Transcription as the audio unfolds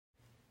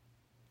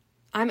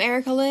I'm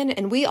Erica Lynn,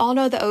 and we all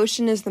know the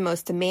ocean is the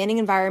most demanding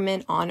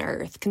environment on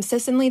Earth,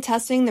 consistently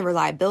testing the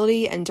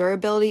reliability and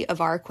durability of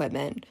our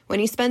equipment.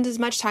 When you spend as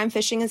much time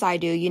fishing as I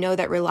do, you know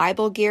that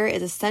reliable gear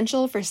is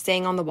essential for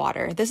staying on the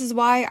water. This is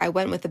why I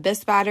went with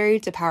Abyss Battery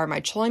to power my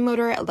trolling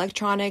motor,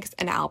 electronics,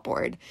 and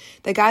outboard.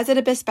 The guys at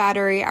Abyss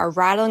Battery are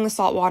rattling the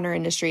saltwater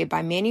industry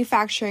by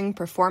manufacturing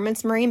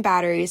performance marine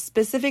batteries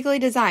specifically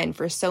designed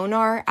for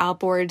sonar,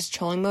 outboards,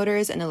 trolling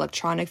motors, and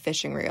electronic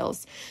fishing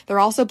reels. They're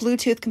also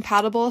Bluetooth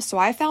compatible, so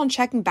I found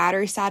checking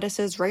battery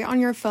statuses right on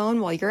your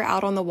phone while you're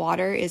out on the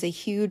water is a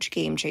huge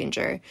game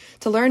changer.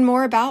 To learn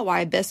more about why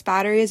Abyss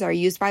batteries are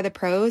used by the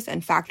pros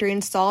and factory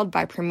installed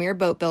by premier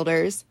boat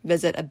builders,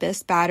 visit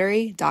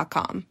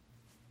abyssbattery.com.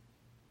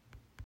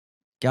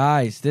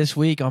 Guys, this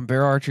week on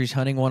Bear Archery's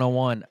Hunting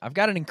 101, I've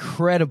got an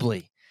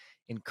incredibly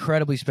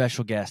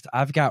special guest.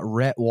 I've got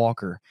Rhett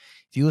Walker.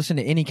 If you listen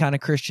to any kind of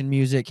Christian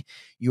music,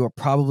 you are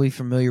probably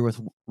familiar with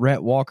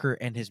Rhett Walker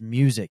and his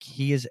music.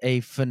 He is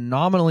a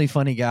phenomenally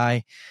funny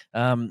guy.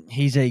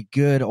 He's a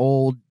good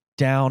old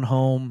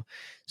down-home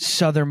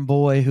Southern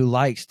boy who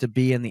likes to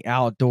be in the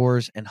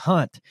outdoors and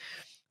hunt.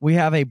 We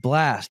have a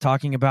blast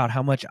talking about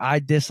how much I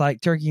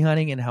dislike turkey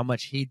hunting and how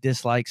much he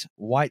dislikes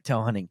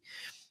whitetail hunting.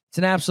 It's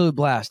an absolute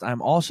blast.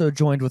 I'm also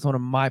joined with one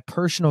of my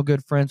personal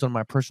good friends, one of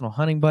my personal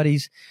hunting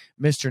buddies,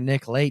 Mr.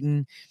 Nick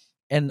Layton.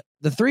 And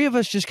the three of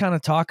us just kind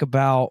of talk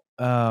about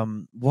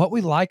what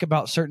we like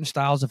about certain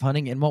styles of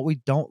hunting and what we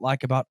don't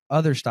like about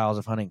other styles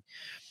of hunting.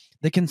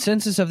 The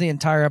consensus of the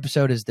entire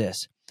episode is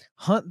this: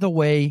 hunt the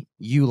way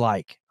you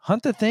like.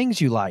 Hunt the things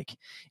you like.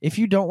 If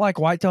you don't like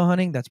whitetail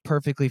hunting, that's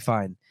perfectly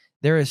fine.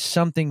 There is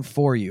something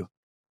for you.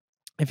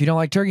 If you don't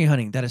like turkey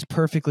hunting, that is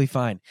perfectly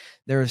fine.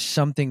 There is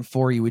something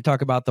for you. We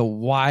talk about the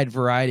wide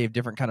variety of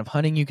different kind of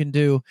hunting you can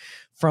do,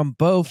 from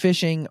bow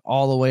fishing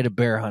all the way to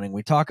bear hunting.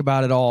 We talk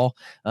about it all,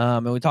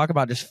 and we talk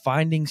about just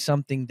finding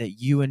something that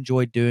you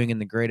enjoy doing in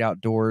the great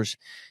outdoors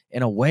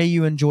in a way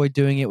you enjoy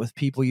doing it with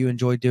people you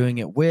enjoy doing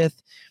it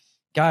with.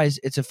 Guys,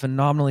 it's a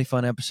phenomenally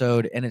fun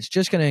episode, and it's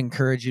just going to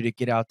encourage you to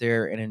get out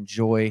there and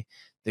enjoy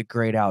the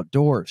great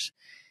outdoors.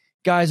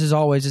 Guys, as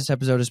always, this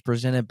episode is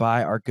presented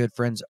by our good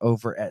friends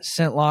over at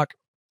ScentLok.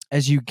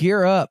 As you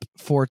gear up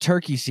for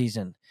turkey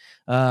season,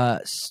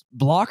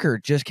 Blocker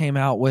just came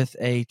out with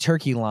a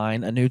turkey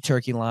line, a new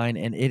turkey line,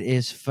 and it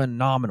is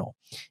phenomenal.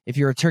 If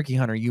you're a turkey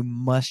hunter, you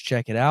must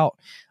check it out.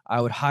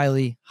 I would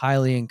highly,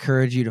 highly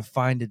encourage you to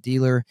find a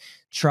dealer,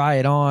 try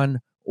it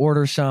on,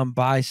 order some,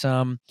 buy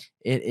some.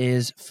 It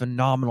is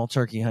phenomenal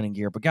turkey hunting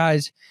gear. But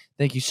guys,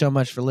 thank you so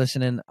much for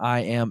listening. I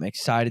am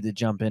excited to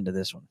jump into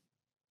this one.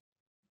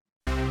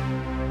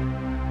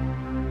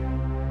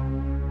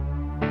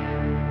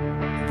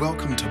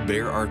 Welcome to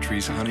Bear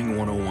Archery's Hunting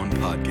 101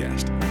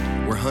 podcast,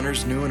 where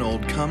hunters new and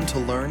old come to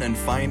learn and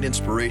find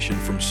inspiration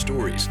from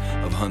stories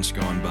of hunts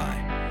gone by.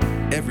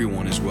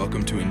 Everyone is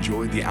welcome to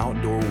enjoy the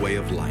outdoor way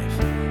of life,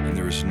 and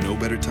there is no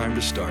better time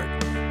to start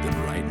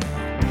than right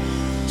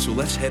now. So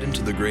let's head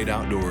into the great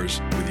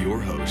outdoors with your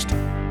host,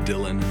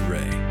 Dylan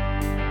Ray.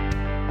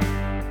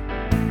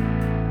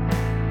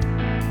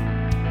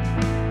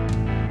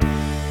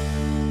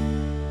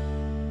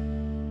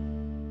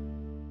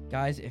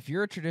 Guys, if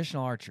you're a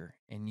traditional archer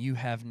and you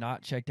have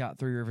not checked out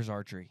Three Rivers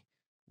Archery,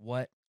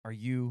 what are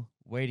you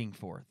waiting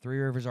for? Three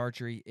Rivers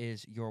Archery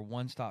is your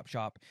one-stop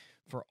shop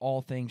for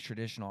all things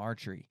traditional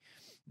archery.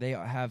 They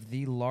have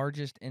the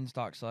largest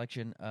in-stock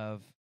selection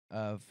of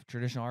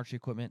traditional archery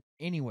equipment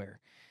anywhere.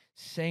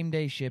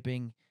 Same-day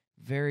shipping,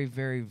 very,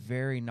 very,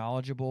 very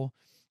knowledgeable.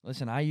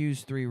 Listen, I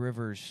use Three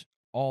Rivers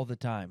all the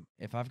time.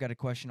 If I've got a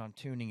question on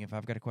tuning, if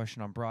I've got a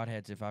question on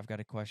broadheads, if I've got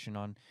a question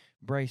on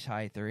brace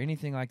height or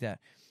anything like that,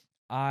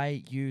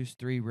 I use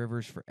Three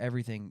Rivers for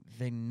everything.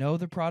 They know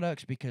the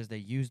products because they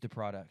use the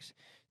products.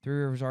 Three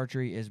Rivers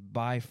Archery is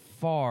by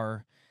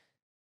far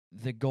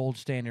the gold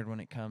standard when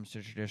it comes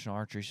to traditional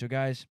archery. So,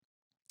 guys,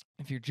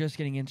 if you're just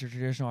getting into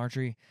traditional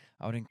archery,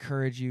 I would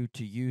encourage you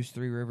to use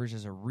Three Rivers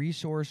as a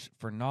resource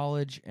for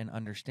knowledge and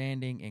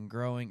understanding and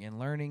growing and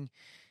learning,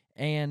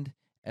 and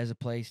as a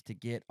place to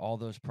get all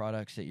those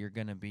products that you're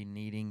going to be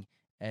needing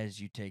as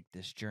you take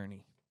this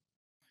journey.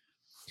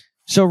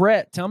 So,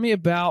 Rhett, tell me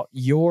about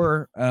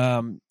your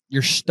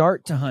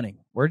start to hunting.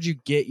 Where'd you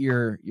get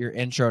your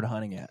intro to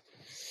hunting at?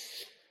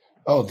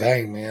 Oh,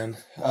 dang, man.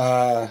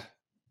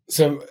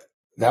 So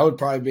that would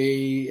probably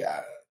be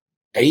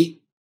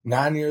 8,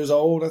 9 years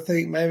old, I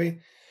think, maybe.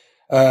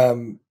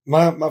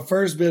 My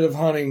first bit of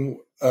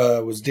hunting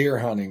was deer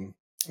hunting.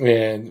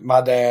 And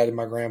my dad and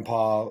my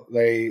grandpa,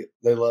 they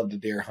loved to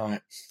deer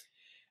hunt.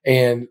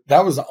 And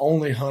that was the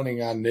only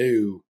hunting I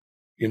knew,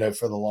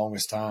 for the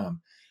longest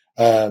time.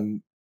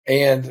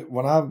 And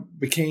when I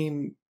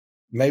became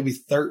maybe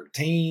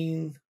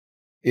 13,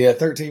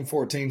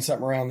 14,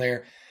 something around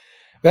there,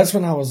 that's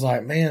when I was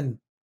like, man,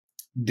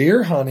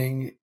 deer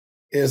hunting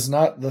is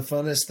not the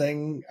funnest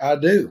thing I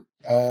do.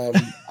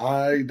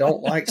 I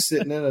don't like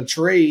sitting in a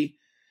tree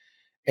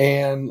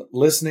and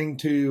listening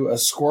to a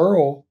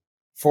squirrel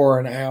for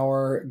an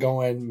hour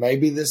going,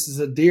 maybe this is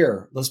a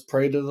deer. Let's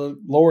pray to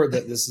the Lord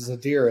that this is a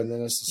deer and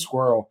then it's a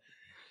squirrel.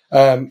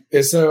 And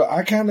so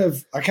I kind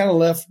of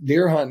left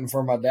deer hunting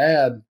for my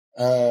dad,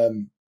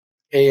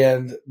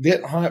 and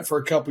didn't hunt for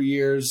a couple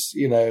years,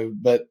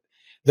 but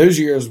those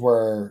years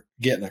were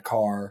getting a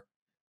car,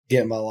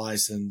 getting my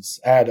license.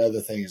 I had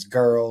other things,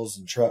 girls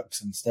and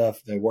trucks and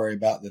stuff to worry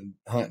about than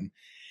hunting.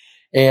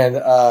 And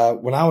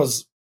when I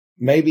was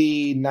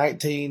maybe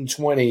 19,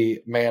 20,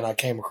 man, I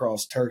came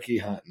across turkey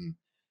hunting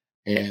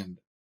and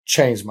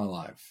changed my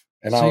life.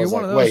 And so I was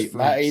like, wait,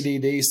 my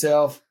ADD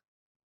self,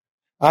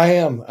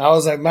 I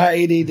was like,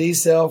 my ADD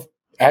self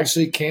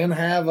actually can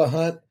have a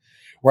hunt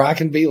where I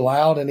can be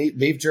loud and eat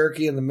beef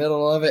jerky in the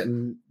middle of it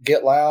and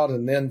get loud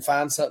and then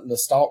find something to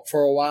stalk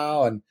for a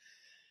while. And,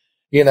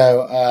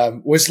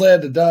 which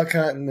led to duck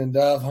hunting and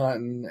dove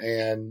hunting,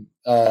 and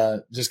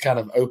just kind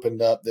of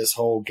opened up this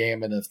whole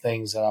gamut of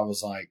things that I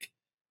was like,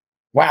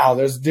 wow,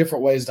 there's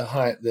different ways to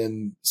hunt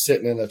than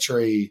sitting in a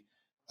tree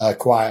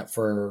quiet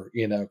for,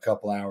 a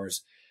couple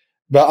hours.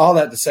 But all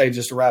that to say,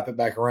 just to wrap it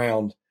back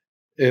around,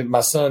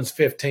 my son's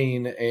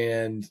 15,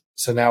 and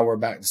so now we're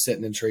back to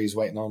sitting in trees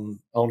waiting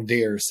on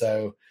deer.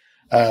 So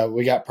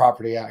we got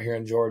property out here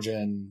in Georgia,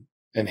 and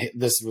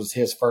this was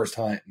his first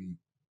hunt and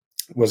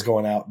was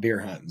going out deer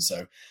hunting.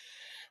 So,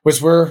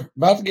 which we're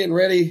about to get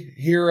ready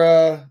here.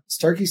 It's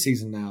turkey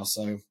season now,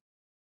 so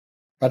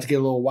about to get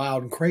a little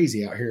wild and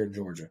crazy out here in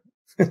Georgia.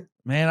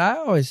 Man, I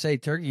always say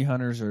turkey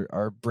hunters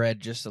are bred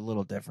just a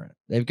little different.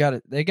 They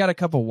got a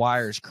couple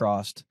wires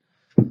crossed.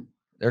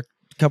 They're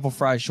a couple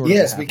fries short.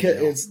 Yes,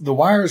 because it's the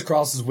wires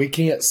crosses. We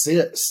can't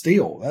sit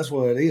still. That's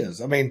what it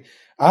is. I mean,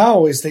 I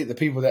always think the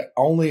people that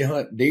only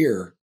hunt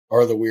deer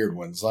are the weird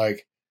ones.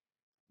 Like,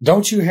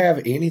 don't you have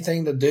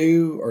anything to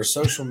do or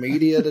social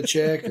media to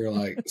check or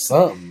like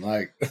something?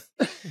 Like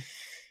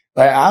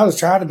I was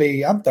trying to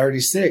be, I'm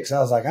 36. I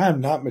was like, I'm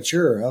not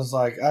mature. I was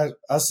like,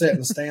 I sat in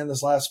the stand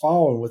this last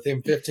fall, and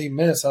within 15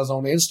 minutes I was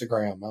on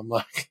Instagram. I'm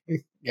like,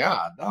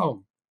 God,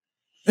 no,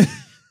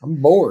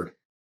 I'm bored.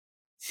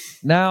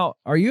 Now,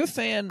 are you a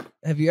fan?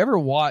 Have you ever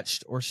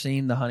watched or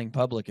seen The Hunting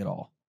Public at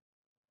all?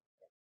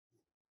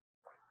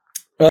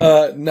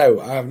 No,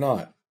 I have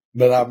not,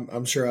 but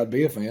I'm sure I'd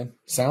be a fan.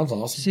 Sounds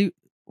awesome. See,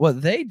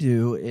 what they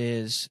do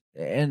is,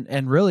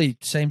 and really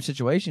same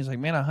situation. It's like,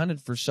 man, I hunted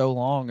for so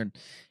long,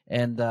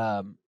 and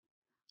I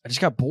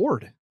just got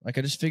bored. Like,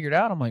 I just figured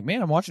out, I'm like,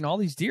 man, I'm watching all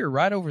these deer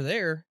right over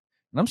there,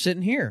 and I'm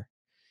sitting here.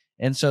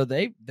 And so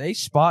they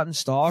spot and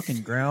stalk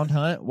and ground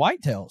hunt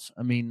whitetails.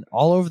 I mean,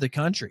 all over the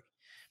country,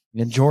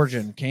 in Georgia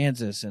and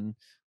Kansas and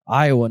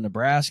Iowa,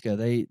 Nebraska.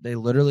 They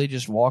literally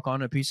just walk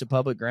on a piece of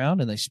public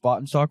ground and they spot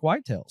and stalk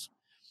whitetails.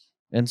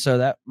 And so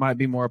that might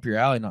be more up your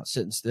alley, not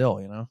sitting still,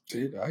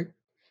 Dude, I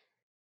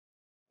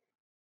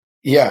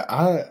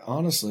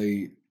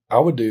honestly, I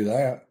would do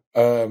that.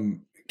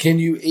 Can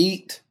you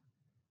eat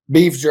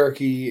beef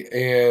jerky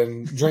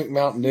and drink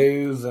Mountain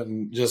Dews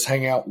and just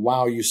hang out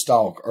while you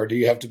stalk, or do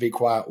you have to be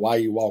quiet while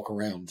you walk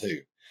around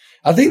too?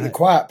 I think the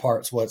quiet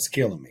part's what's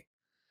killing me.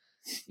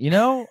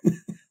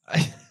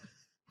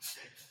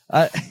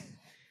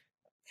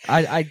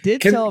 I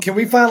did tell. Can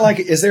we find, like,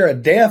 is there a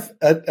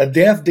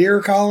deaf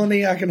deer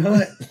colony I can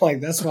hunt?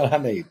 Like, that's what I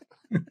need.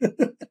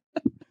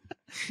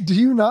 Do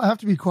you not have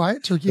to be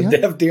quiet, turkey hunt?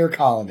 Deaf deer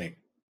colony.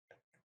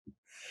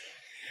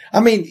 I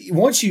mean,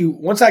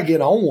 once I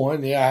get on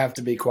one, yeah, I have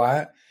to be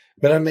quiet.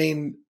 But I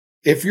mean,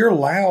 if you're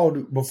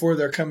loud before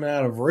they're coming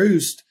out of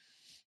roost,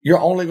 you're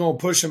only going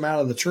to push them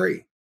out of the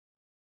tree.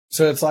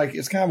 So it's like,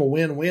 it's kind of a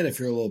win-win if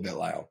you're a little bit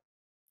loud.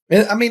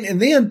 And I mean,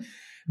 and then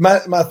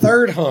my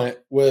third hunt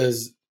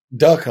was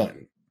duck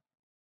hunting.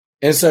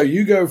 And so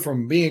you go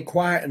from being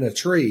quiet in a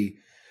tree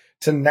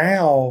to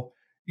now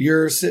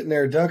you're sitting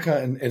there duck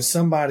hunting and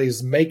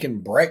somebody's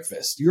making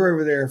breakfast. You're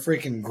over there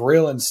freaking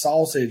grilling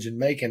sausage and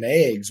making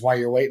eggs while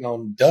you're waiting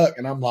on duck.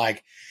 And I'm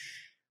like,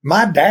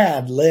 my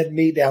dad led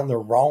me down the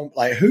wrong,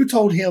 like, who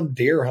told him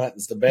deer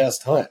hunting's the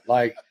best hunt?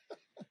 Like,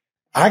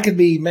 I could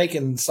be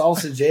making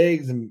sausage,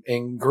 eggs,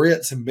 and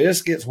grits and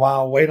biscuits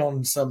while I wait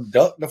on some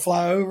duck to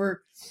fly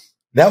over.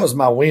 That was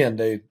my win,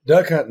 dude.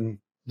 Duck hunting's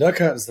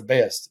the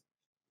best.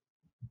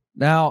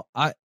 Now,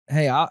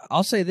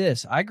 I'll say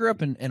this. I grew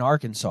up in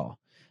Arkansas.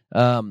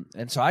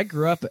 And so I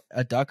grew up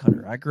a duck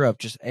hunter. I grew up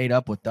just ate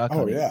up with duck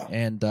hunting. Yeah.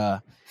 And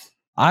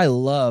I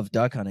love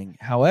duck hunting.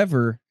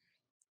 However,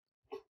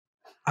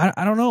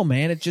 I don't know,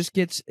 man.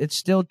 It's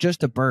still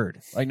just a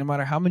bird. Like, no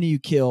matter how many you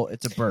kill,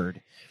 it's a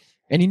bird.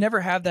 And you never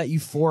have that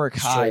euphoric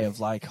high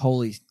of like,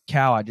 holy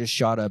cow, I just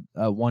shot a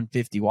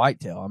 150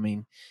 whitetail. I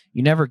mean,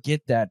 you never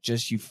get that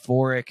just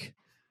euphoric,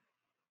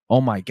 oh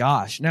my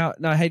gosh. Now,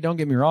 hey, don't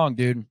get me wrong,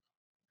 dude.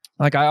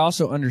 Like, I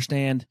also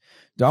understand,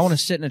 do I want to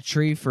sit in a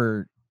tree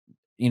for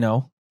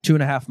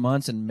 2.5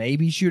 months and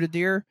maybe shoot a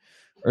deer,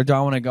 or do I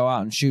want to go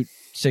out and shoot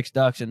 6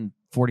 ducks in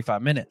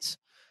 45 minutes?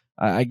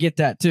 I get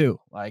that too.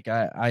 Like,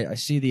 I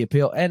see the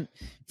appeal. And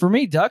for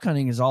me, duck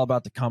hunting is all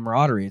about the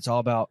camaraderie. It's all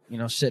about,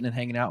 sitting and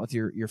hanging out with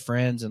your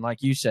friends. And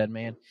like you said,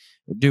 man,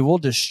 dude, we'll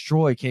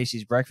destroy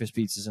Casey's breakfast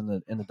pizzas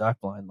in the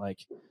duck blind. Like,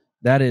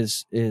 that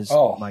is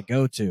my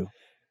go-to.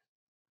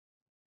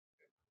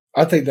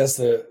 I think that's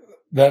the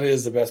That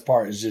is the best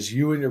part. Is just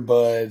you and your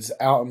buds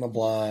out in the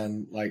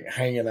blind, like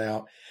hanging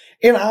out.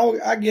 And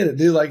I get it,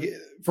 dude. Like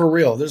for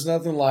real, there's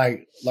nothing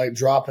like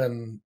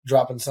dropping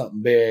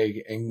something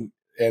big and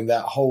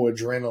that whole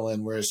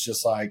adrenaline where it's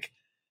just like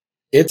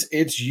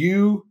it's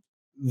you,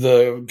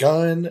 the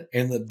gun,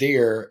 and the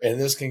deer,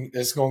 and it's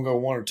gonna go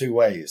one or two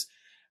ways.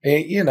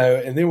 And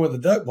and then with the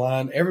duck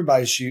blind,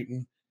 everybody's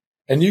shooting,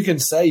 and you can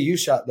say you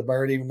shot the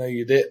bird even though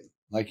you didn't.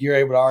 Like you're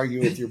able to argue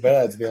with your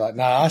buds, be like,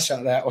 "Nah, I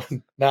shot that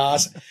one." Nah,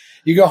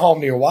 you go home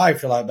to your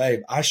wife, you're like,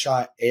 "Babe, I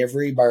shot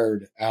every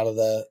bird out of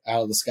the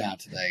sky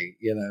today."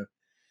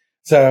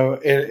 So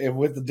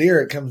with the deer,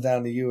 it comes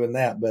down to you and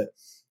that. But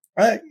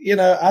I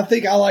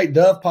think I like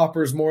dove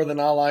poppers more than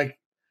I like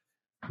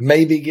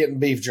maybe getting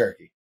beef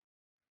jerky.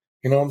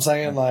 You know what I'm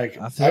saying? Like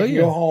I can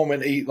go home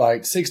and eat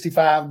like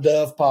 65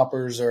 dove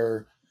poppers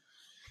or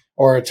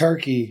a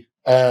turkey.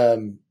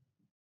 And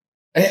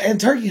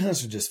turkey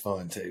hunts are just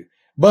fun too.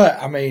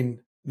 But I mean,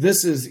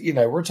 this is,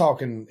 we're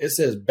talking, it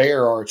says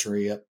bear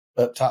archery up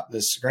top of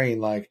this screen.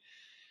 Like,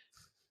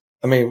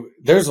 I mean,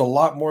 there's a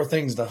lot more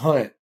things to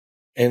hunt.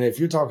 And if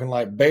you're talking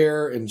like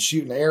bear and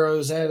shooting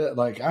arrows at it,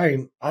 like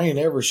I ain't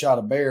ever shot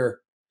a bear.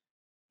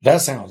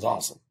 That sounds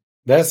awesome.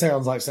 That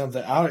sounds like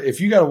something.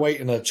 If you got to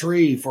wait in a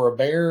tree for a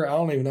bear, I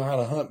don't even know how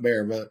to hunt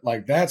bear, but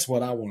like that's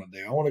what I want to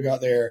do. I want to go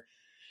out there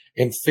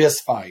and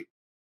fist fight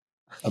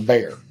a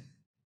bear.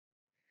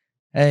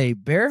 Hey,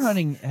 bear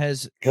hunting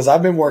because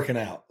I've been working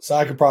out, so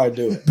I could probably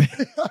do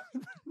it.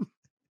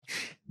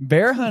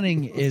 Bear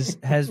hunting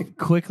has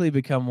quickly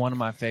become one of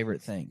my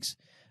favorite things.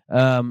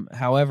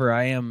 However,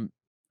 I am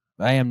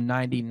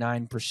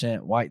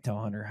 99% whitetail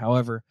hunter.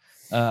 However,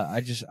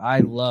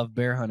 I love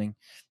bear hunting.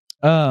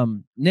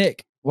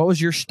 Nick, what was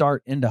your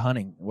start into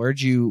hunting?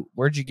 Where'd you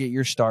get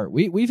your start?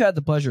 We've had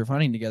the pleasure of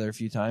hunting together a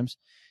few times,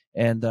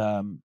 and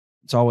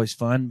it's always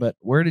fun. But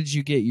where did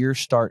you get your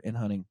start in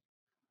hunting?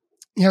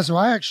 Yeah, so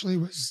I actually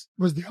was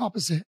the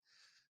opposite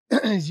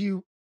as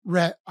you,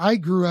 Rhett. I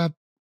grew up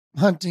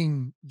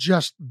hunting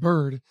just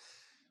bird,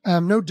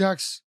 no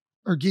ducks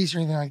or geese or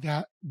anything like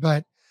that,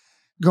 but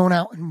going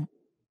out and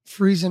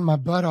freezing my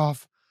butt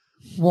off,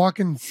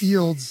 walking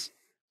fields,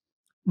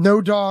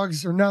 no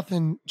dogs or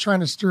nothing,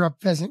 trying to stir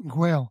up pheasant and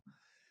quail.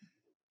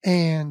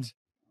 And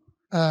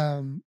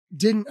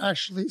didn't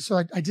actually,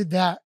 so I did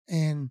that.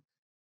 And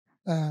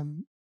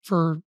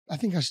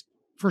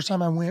first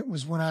time I went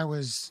was when I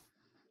was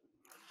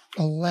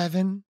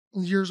 11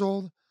 years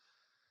old,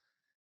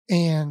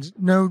 and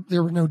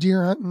there were no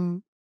deer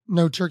hunting,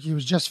 no turkey. It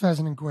was just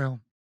pheasant and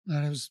quail.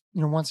 And it was,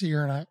 once a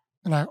year,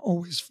 and I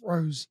always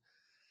froze.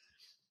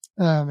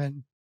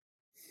 And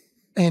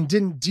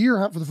didn't deer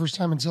hunt for the first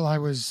time until I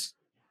was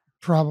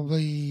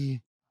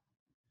probably,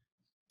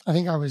 I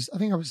think I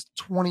was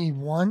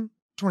 21,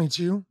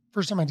 22,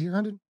 first time I deer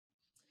hunted,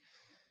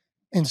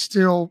 and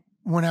still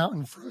went out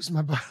and froze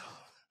my butt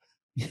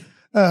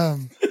off.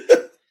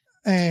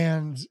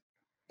 And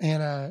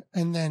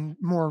then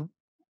more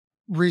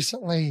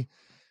recently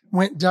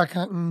went duck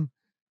hunting.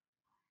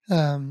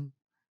 Call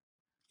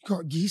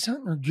it geese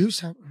hunting or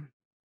goose hunting?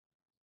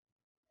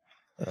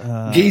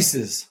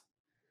 Geeses.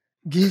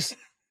 Geese.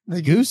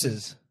 The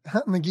gooses.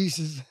 Hunting the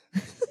geeses.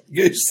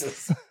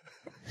 Gooses.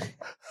 I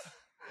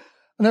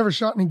never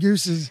shot any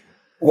gooses.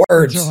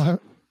 Words.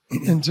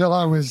 Until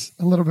I was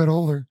a little bit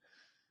older.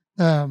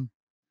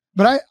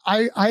 But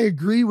I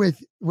agree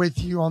with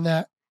you on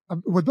that.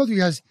 With both of you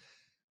guys,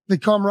 the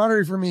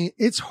camaraderie for me,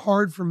 it's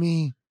hard for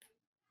me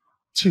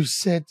to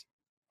sit.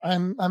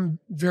 I'm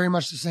very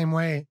much the same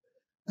way.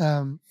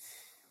 I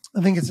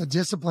think it's a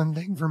discipline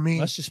thing for me.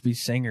 Let's just be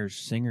singers.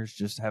 Singers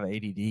just have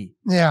ADD.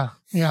 Yeah.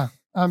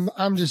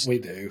 I'm just. We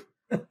do.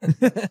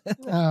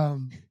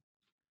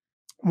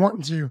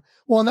 Wanting to.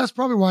 Well, and that's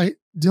probably why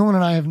Dylan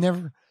and I have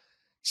never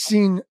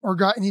seen or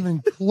gotten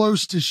even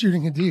close to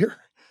shooting a deer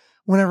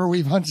whenever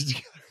we've hunted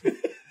together,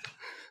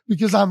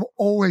 because I'm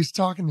always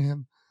talking to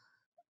him.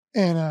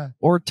 And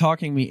or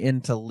talking me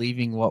into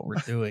leaving what we're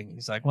doing.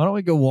 He's like, "Why don't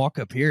we go walk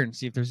up here and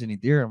see if there's any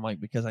deer?" I'm like,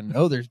 "Because I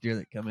know there's deer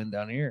that come in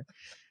down here."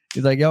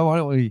 He's like, "Yo, why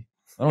don't we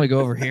go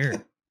over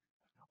here?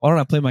 Why don't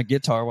I play my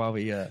guitar while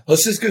we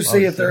let's just go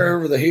see if they're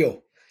over the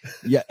hill."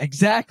 Yeah,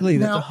 exactly.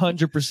 That's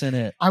 100%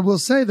 it. I will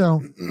say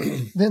though,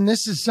 then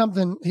this is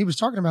something he was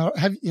talking about.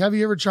 Have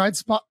you ever tried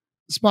spot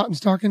and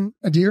stalking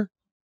a deer,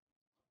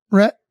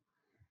 Rhett?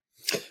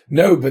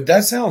 No, but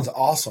that sounds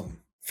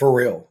awesome for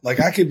real. Like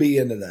I could be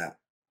into that.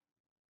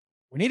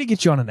 We need to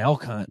get you on an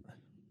elk hunt.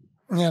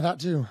 Yeah, that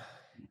too.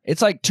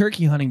 It's like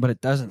turkey hunting, but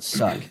it doesn't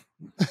suck.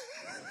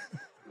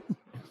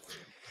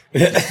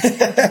 I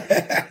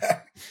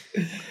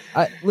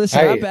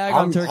bag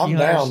on turkey hunters. I'm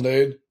down,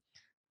 dude.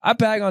 I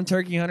bag on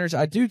turkey hunters.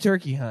 I do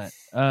turkey hunt.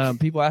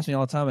 People ask me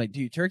all the time, like, "Do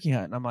you turkey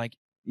hunt?" And I'm like,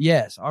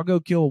 "Yes, I'll go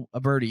kill a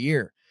bird a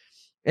year."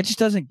 It just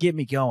doesn't get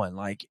me going.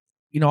 Like,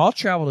 I'll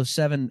travel to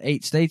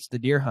 7-8 states to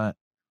deer hunt.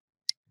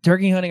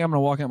 Turkey hunting, I'm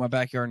gonna walk out my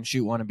backyard and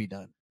shoot one and be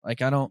done.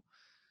 Like, I don't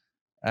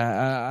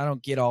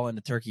get all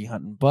into turkey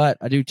hunting, but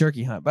I do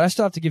turkey hunt. But I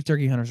still have to give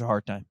turkey hunters a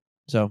hard time.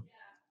 So,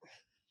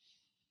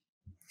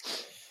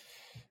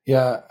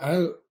 yeah,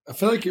 I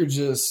feel like you're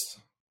just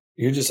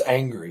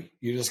angry.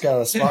 You just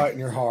got a spot in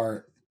your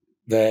heart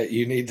that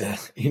you need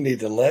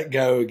to let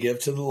go, give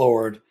to the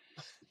Lord.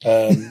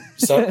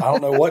 So I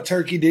don't know what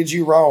turkey did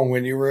you wrong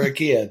when you were a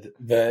kid,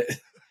 but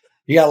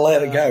you got to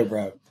let it go,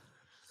 bro.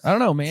 I don't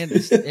know, man.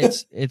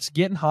 It's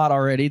getting hot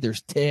already.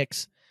 There's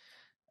ticks.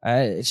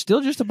 It's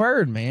still just a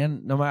bird,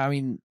 man. No matter, I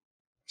mean,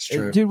 It's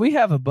true. dude, we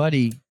have a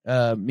buddy,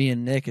 me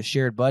and Nick, a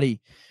shared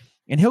buddy,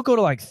 and he'll go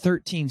to like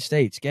 13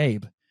 states,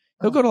 Gabe.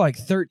 He'll go to like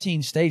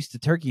 13 states to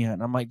turkey hunt.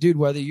 And I'm like, dude,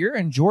 whether you're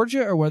in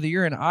Georgia or whether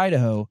you're in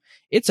Idaho,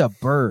 it's a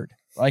bird.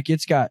 Like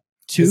it's got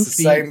 2 It's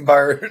feet. the same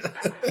bird.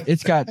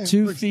 It's got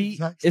 2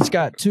 feet. It's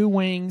got 2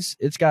 wings.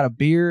 It's got a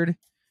beard.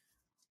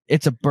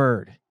 It's a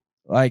bird.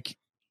 Like,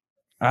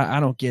 I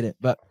don't get it.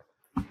 But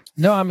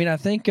no, I mean, I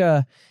think,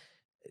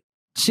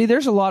 see,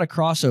 there's a lot of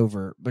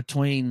crossover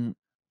between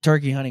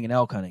turkey hunting and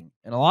elk hunting.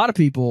 And a lot of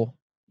people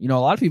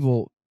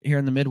here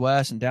in the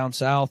Midwest and down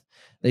south,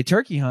 they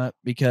turkey hunt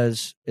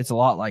because it's a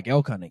lot like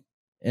elk hunting.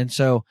 And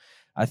so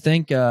I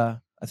think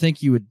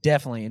you would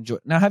definitely enjoy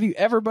it. Now, have you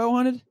ever bow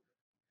hunted?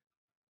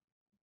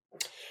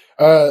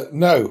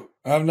 No,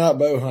 I've not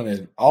bow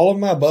hunted. All of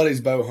my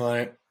buddies bow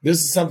hunt. This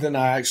is something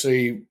I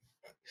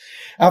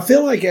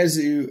feel like I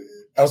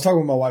was talking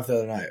with my wife the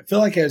other night. I feel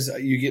like as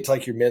you get to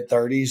like your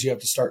mid-30s, you have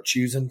to start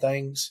choosing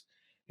things.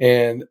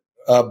 And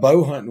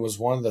bow hunting was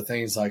one of the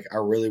things like I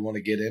really want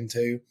to get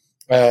into.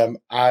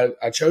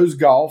 I chose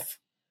golf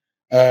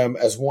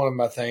as one of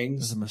my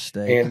things. This is a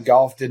mistake. And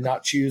golf did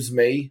not choose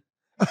me.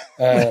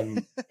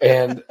 And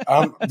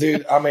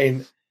dude, I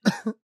mean,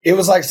 it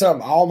was like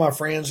something all my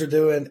friends are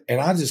doing,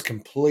 and I just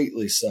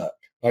completely suck.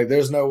 Like,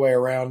 there's no way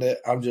around it.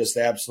 I'm just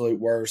the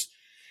absolute worst.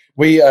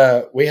 We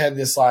had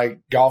this like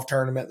golf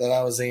tournament that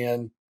I was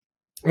in,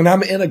 and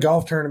I'm in a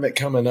golf tournament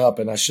coming up,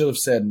 and I should have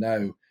said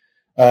no.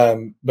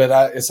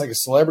 But it's like a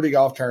celebrity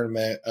golf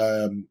tournament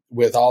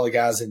with all the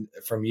guys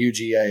from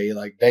UGA,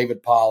 like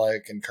David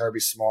Pollock and Kirby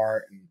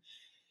Smart,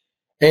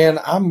 and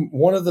I'm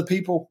one of the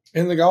people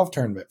in the golf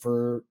tournament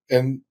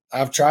and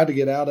I've tried to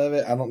get out of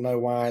it. I don't know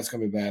why. It's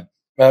going to be bad.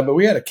 But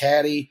we had a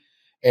caddy,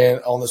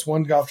 and on this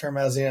one golf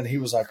tournament I was in, he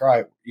was like, all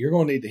right, you're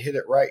going to need to hit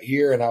it right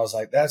here. And I was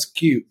like, that's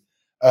cute.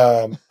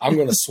 I'm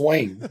going to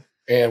swing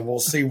and we'll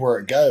see where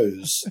it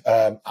goes.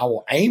 I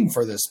will aim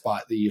for this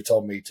spot that you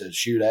told me to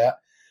shoot at.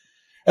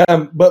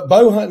 But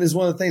bow hunting is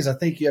one of the things I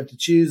think you have to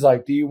choose.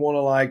 Like, do you want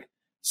to like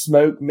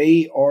smoke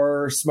meat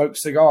or smoke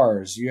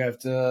cigars? You have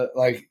to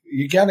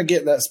you kind of get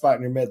in that spot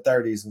in your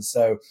mid-30s. And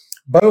so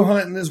bow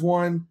hunting is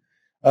one.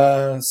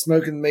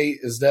 Smoking meat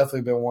has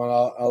definitely been one.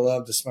 I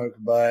love to smoke a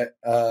butt.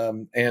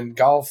 And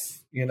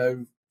golf,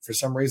 for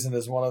some reason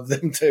is one of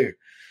them too.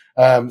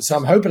 So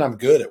I'm hoping I'm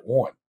good at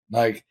one.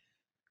 Like,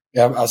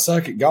 yeah, I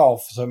suck at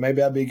golf, so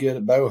maybe I'd be good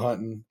at bow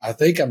hunting. I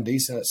think I'm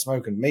decent at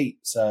smoking meat.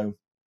 So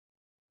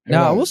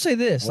now I will say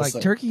this: We'll see.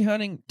 turkey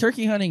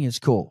hunting is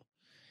cool.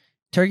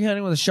 Turkey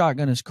hunting with a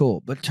shotgun is cool,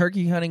 but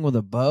turkey hunting with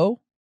a bow,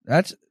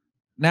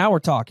 now we're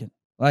talking.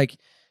 Like,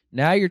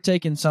 now you're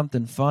taking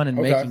something fun and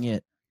making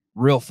it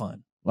real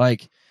fun.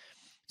 Like,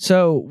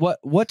 so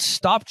what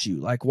stopped you?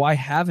 Like, why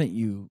haven't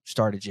you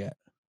started yet?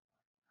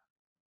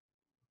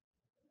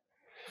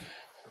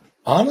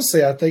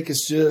 Honestly, I think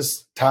it's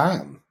just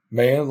time,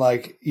 man.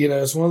 Like,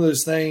 it's one of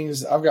those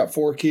things. I've got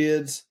 4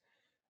 kids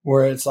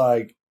where it's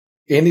like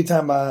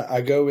anytime I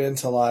go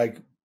into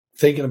like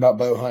thinking about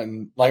bow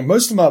hunting, like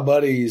most of my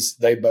buddies,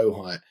 they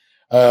bow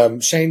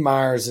hunt. Shane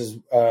Myers is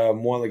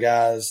one of the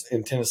guys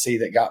in Tennessee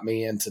that got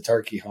me into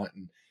turkey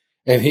hunting,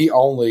 and he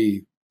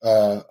only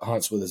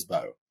hunts with his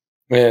bow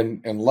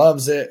and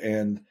loves it.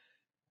 And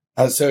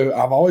so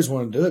I've always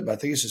wanted to do it, but I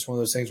think it's just one of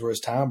those things where it's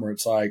time where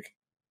it's like,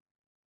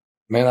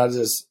 man, I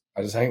just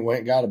ain't went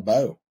and got a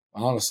bow,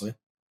 honestly.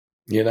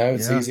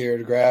 It's easier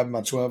to grab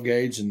my 12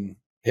 gauge and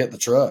hit the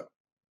truck.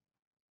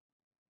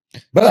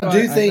 But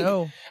I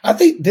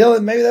think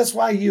Dylan, maybe that's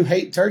why you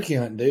hate turkey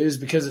hunting, dude, is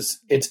because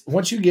it's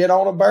once you get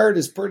on a bird,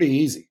 it's pretty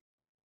easy.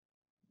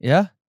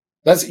 Yeah.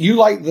 You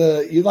like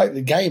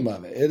the game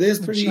of it. It is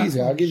pretty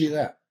easy. I'll give you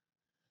that.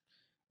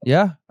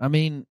 Yeah. I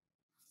mean,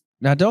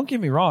 now don't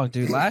get me wrong,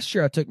 dude. Last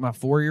year I took my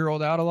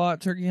 4-year-old out a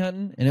lot turkey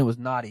hunting, and it was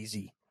not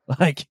easy.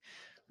 Like,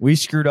 we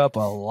screwed up a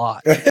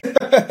lot,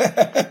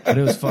 but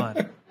it was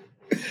fun.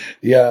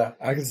 Yeah,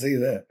 I can see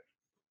that.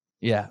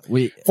 Yeah,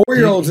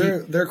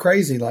 4-year-olds, they're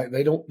crazy. Like,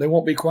 they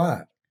won't be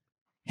quiet.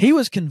 He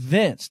was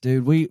convinced,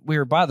 dude. We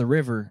were by the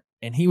river,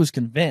 and he was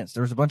convinced.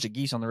 There was a bunch of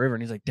geese on the river,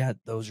 and he's like, Dad,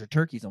 those are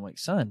turkeys. I'm like,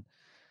 son,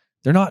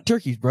 they're not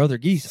turkeys, bro. They're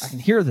geese. I can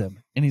hear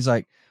them. And he's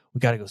like, we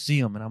got to go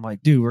see them. And I'm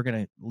like, dude, we're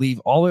going to leave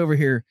all the way over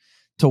here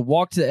to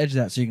walk to the edge of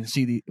that so you can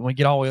see when we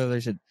get all the way over there.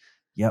 He said,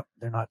 yep,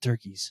 they're not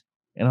turkeys.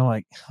 And I'm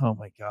like, oh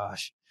my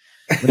gosh.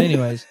 But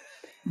anyways.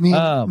 me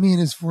and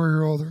his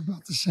 4-year-old are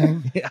about the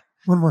same. Yeah.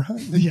 When we're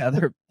hunting. Yeah,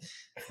 they're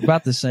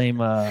about the same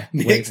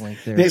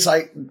wavelength there. Nick's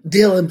like,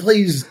 Dylan,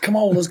 please, come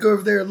on, let's go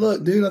over there and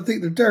look, dude. I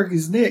think they're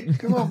turkeys. Nick,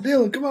 come on,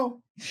 Dylan, come on.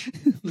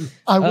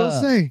 I will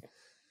say,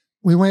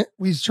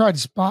 we tried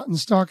spot and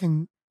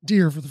stalking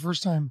deer for the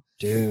first time,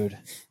 dude,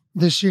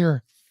 this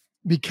year,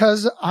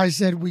 because I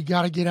said we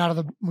got to get out of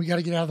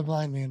the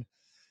blind, man,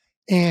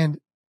 and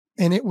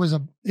it was a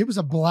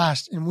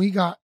blast, and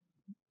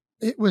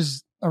it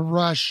was a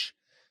rush.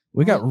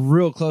 We got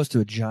real close to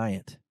a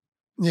giant.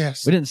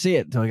 Yes, we didn't see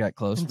it until we got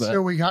close.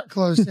 Until we got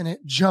close, and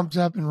it jumped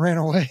up and ran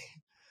away.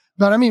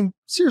 But I mean,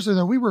 seriously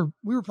though, we were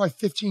probably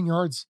 15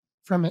 yards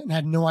from it and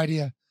had no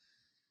idea.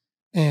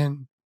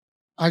 And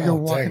I go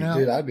walking out.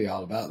 Dude, I'd be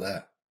all about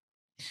that.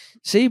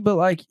 See, but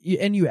like,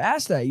 you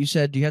asked that. You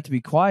said, do you have to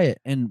be quiet?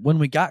 And when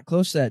we got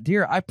close to that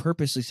deer, I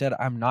purposely said,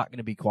 I'm not going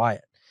to be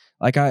quiet.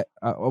 Like, I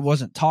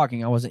wasn't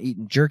talking. I wasn't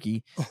eating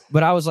jerky,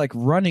 but I was like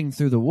running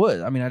through the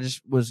woods. I mean, I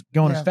just was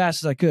going as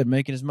fast as I could,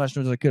 making as much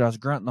noise as I could. I was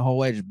grunting the whole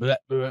way, just blah,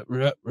 blah,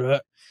 blah, blah.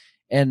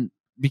 And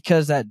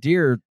because that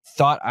deer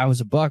thought I was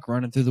a buck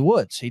running through the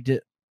woods, he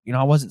did,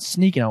 I wasn't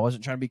sneaking. I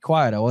wasn't trying to be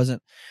quiet. I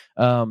wasn't.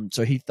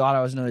 So he thought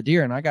I was another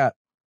deer, and I got,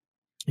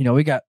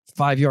 we got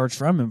 5 yards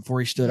from him before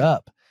he stood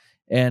up.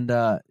 And,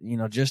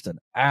 just an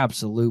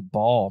absolute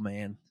ball,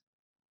 man.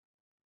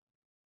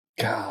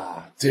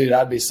 God, dude,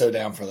 I'd be so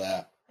down for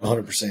that.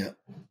 100%.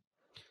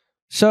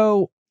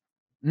 So,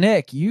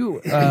 Nick,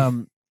 you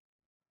not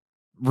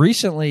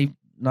recently,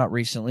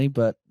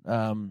 but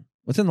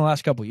within the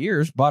last couple of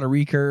years, bought a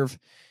recurve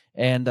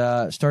and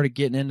started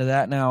getting into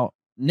that. Now,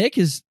 Nick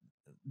is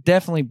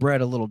definitely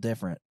bred a little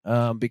different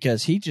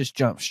because he just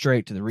jumped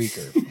straight to the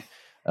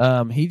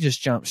recurve. He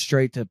just jumped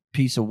straight to a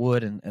piece of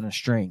wood and a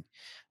string.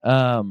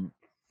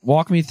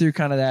 Walk me through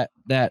kind of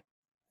that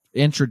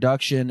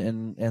introduction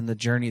and the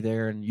journey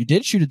there. And you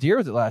did shoot a deer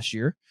with it last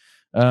year.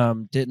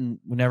 We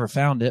never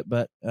found it,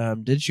 but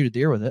did shoot a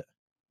deer with it.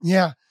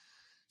 Yeah.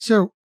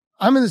 So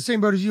I'm in the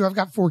same boat as you. I've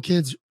got 4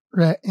 kids,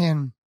 right?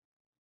 And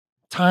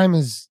time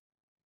is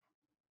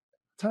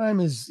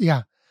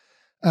a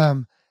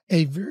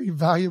very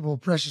valuable,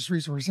 precious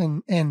resource.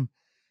 And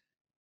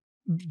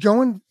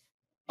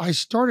I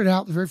started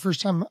out the very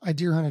first time I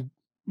deer hunted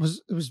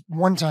it was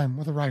one time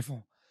with a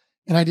rifle,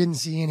 and I didn't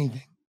see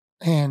anything.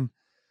 And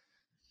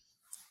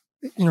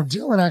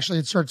Dylan actually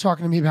had started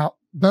talking to me about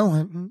bow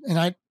hunting, and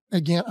I'm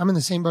in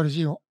the same boat as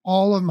you.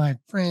 All of my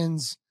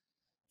friends,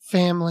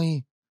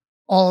 family,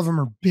 all of them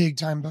are big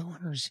time bow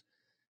hunters,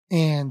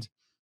 and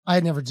I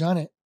had never done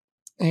it.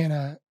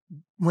 And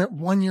went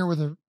 1 year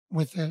with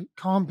a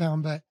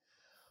compound, but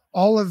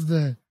all of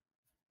the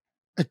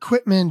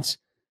equipment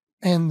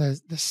and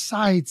the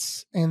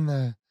sights and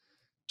the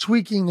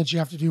tweaking that you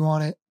have to do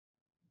on it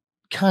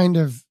kind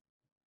of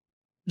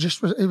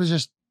it was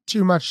just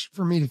too much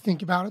for me to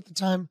think about at the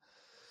time.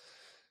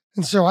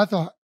 And so I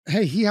thought,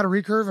 hey, he had a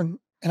recurve,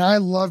 and I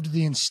loved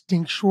the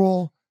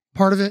instinctual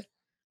part of it,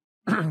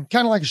 kind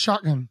of like a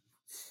shotgun.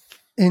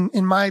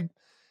 In my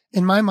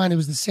mind, it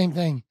was the same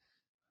thing.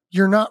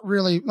 You're not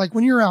really, like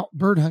when you're out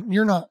bird hunting,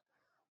 you're not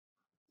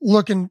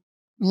lining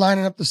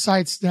up the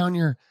sights down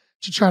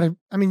to try to,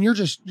 I mean, you're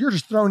just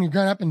throwing your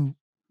gun up and,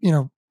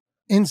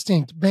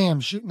 instinct, bam,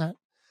 shooting that.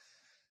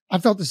 I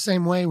felt the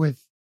same way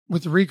with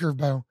the recurve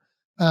bow.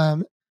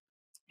 I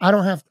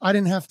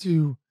didn't have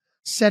to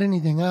set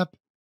anything up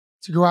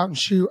to go out and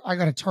shoot. I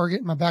got a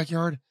target in my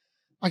backyard.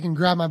 I can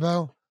grab my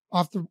bow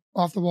off the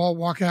wall,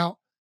 walk out,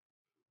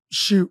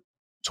 shoot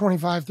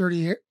 25,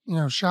 30,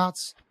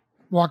 shots,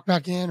 walk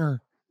back in,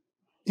 or,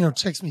 it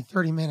takes me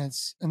 30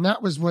 minutes. And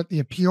that was what the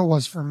appeal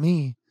was for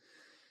me.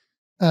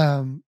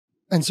 And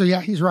so, yeah,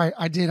 he's right.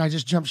 I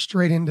just jumped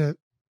straight into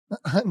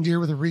hunting deer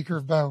with a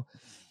recurve bow.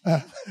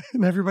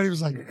 And everybody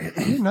was like,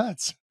 you're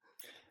nuts.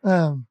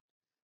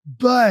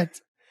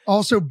 But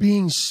also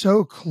being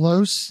so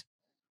close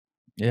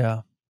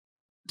to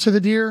the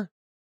deer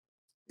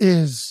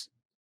is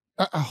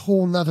a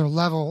whole nother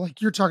level.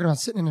 Like you're talking about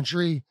sitting in a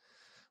tree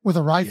with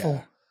a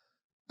rifle.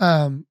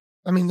 Yeah.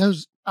 I mean,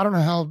 I don't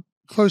know how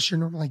close you're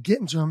normally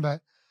getting to them,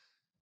 but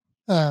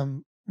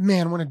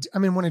man,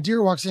 when a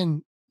deer walks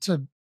in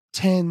to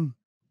 10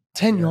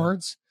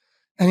 yards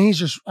and he's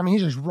just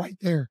right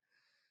there.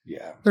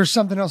 Yeah. There's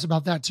something else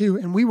about that too.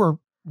 And we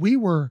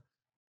were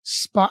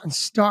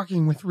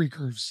stalking with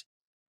recurves,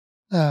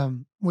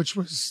 which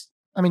was,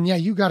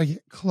 you got to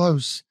get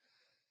close.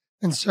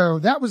 And so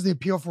that was the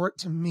appeal for it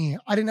to me.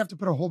 I didn't have to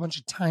put a whole bunch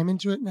of time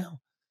into it now.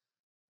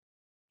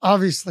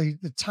 Obviously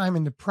the time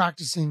into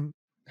practicing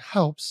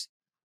helps.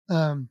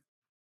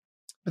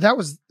 But that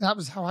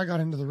was how I got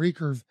into the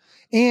recurve,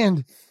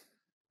 and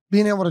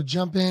being able to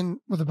jump in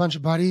with a bunch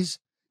of buddies.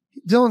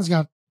 Dylan's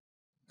got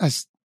a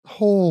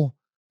whole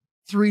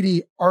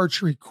 3D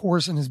archery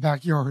course in his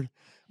backyard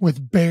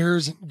with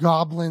bears and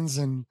goblins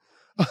and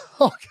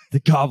the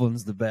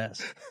goblin's the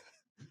best.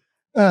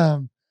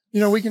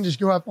 We can just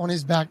go up on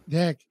his back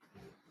deck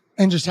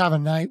and just have a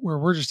night where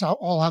we're just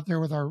all out there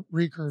with our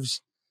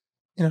recurves,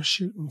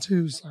 shooting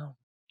too. So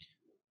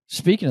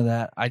speaking of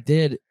that,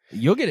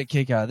 you'll get a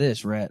kick out of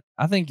this, Rhett.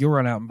 I think you'll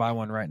run out and buy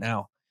one right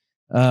now.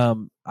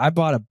 I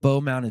bought a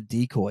bow mounted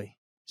decoy.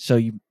 So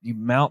you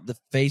mount the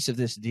face of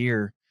this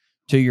deer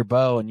to your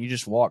bow and you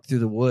just walk through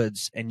the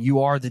woods and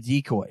you are the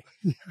decoy.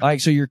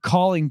 So you're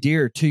calling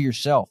deer to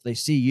yourself. They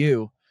see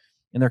you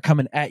and they're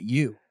coming at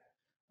you.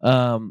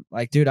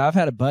 Like, dude, I've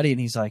had a buddy and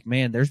he's like,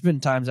 man, there's been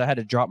times I had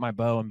to drop my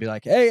bow and be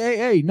like,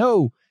 hey,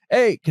 no,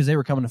 hey, because they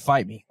were coming to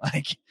fight me.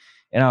 Like,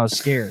 and I was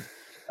scared.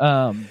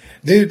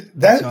 Dude,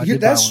 So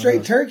that's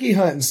straight turkey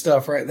hunting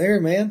stuff right there,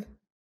 man.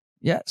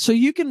 Yeah. So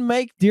you can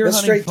make deer That's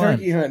hunting straight fun.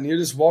 turkey hunting. You're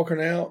just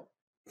walking out.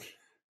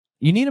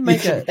 You need to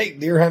make make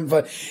deer hunting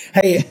fun.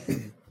 Hey,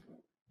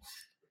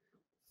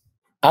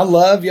 I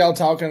love y'all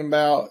talking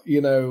about,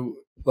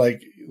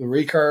 like the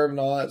recurve and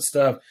all that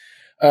stuff.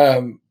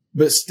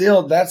 But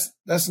still, that's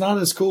not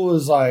as cool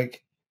as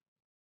like,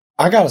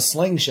 I got a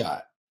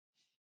slingshot.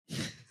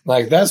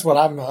 Like that's what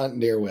I'm hunting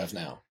deer with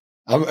now.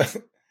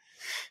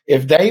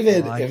 If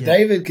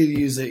David could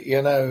use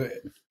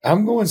it,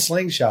 I'm going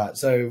slingshot.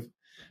 So,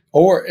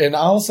 and I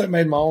also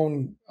made my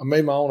own.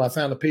 I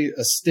found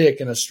a stick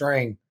and a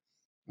string,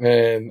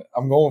 and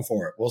I'm going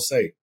for it. We'll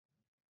see.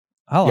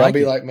 Y'all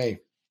be like me.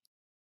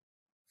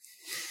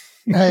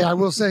 Hey, I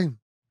will say,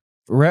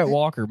 Rhett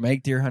Walker,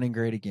 make deer hunting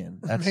great again.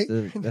 That's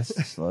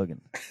the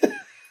slogan.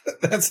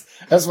 that's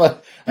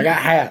what I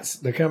got. Hats.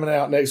 They're coming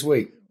out next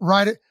week.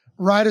 Write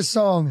a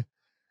song.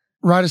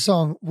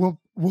 We'll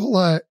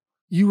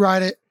you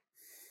write it.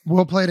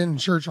 We'll play it in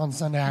church on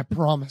Sunday. I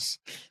promise.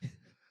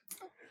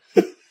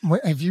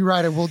 If you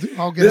write it,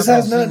 I'll get. This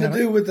has nothing to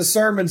do with the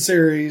sermon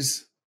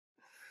series.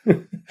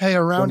 Hey,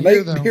 around here,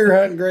 here though, make deer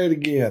hunting great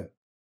again.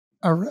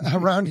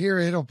 Around here,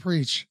 it'll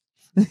preach.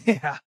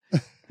 Yeah,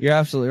 you're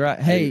absolutely right.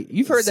 Hey,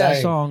 you've heard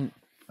that song.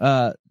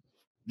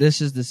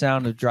 This is the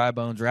sound of dry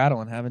bones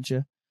rattling, haven't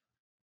you?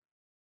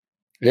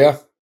 Yeah.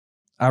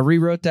 I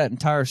rewrote that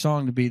entire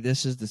song to be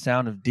 "This is the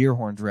sound of deer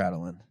horns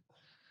rattling,"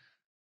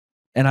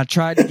 and I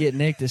tried to get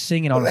Nick to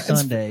sing it on a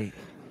Sunday,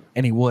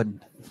 and he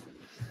wouldn't.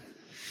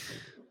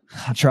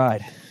 I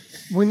tried.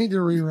 We need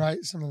to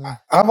rewrite some of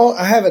that. I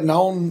haven't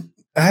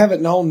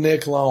known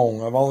Nick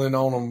long. I've only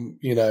known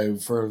him,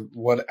 for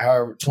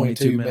however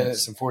 22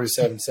 minutes and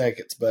 47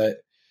 seconds. But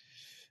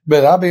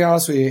I'll be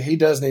honest with you, he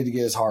does need to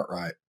get his heart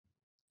right.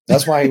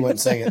 That's why he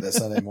wouldn't sing it that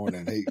Sunday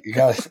morning. He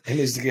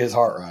needs to get his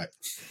heart right.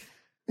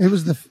 It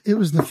was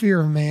the fear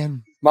of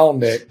man. Come on,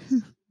 Nick.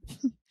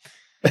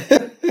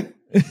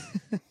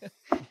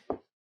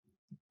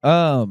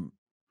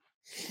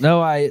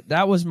 No,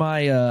 that was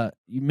my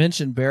you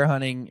mentioned bear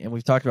hunting and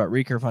we've talked about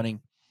recurve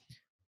hunting.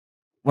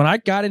 When I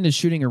got into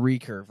shooting a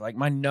recurve, like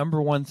my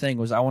number one thing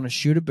was I want to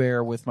shoot a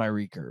bear with my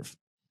recurve.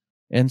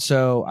 And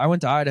so I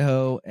went to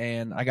Idaho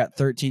and I got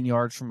 13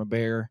 yards from a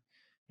bear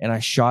and I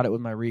shot it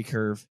with my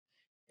recurve.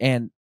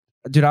 And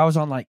dude, I was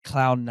on like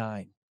cloud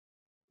 9.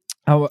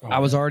 I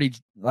was already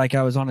like,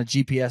 I was on a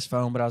GPS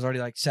phone, but I was already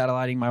like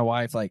satelliting my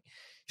wife, like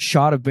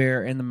shot a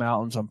bear in the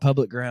mountains on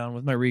public ground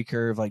with my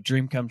recurve, like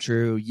dream come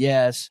true.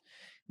 Yes.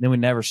 And then we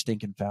never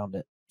stinking found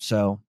it.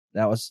 So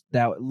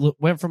that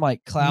went from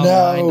like cloud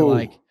 9 to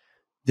like,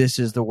 this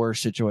is the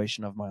worst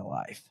situation of my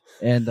life.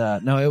 And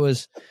no, it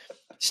was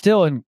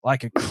still in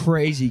like a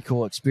crazy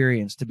cool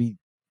experience to be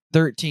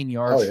 13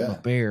 yards from a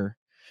bear.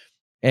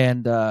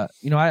 And,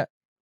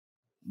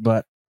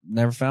 but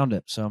never found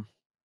it. So.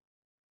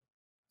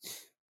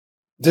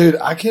 Dude,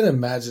 I can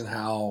imagine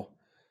how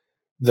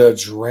the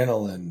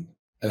adrenaline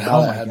and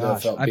how that had to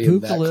have felt being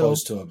that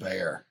close to a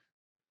bear.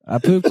 I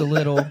pooped a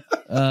little.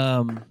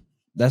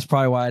 That's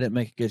probably why I didn't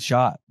make a good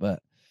shot.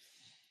 But,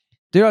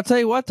 dude, I'll tell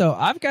you what, though.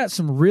 I've got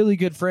some really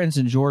good friends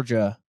in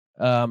Georgia,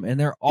 and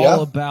they're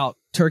all about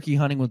turkey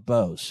hunting with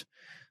bows.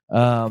 So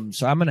I'm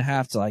going to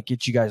have to like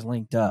get you guys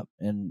linked up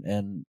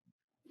and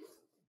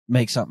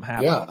make something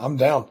happen. Yeah, I'm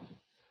down.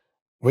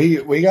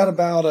 We got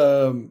about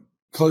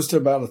close to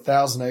about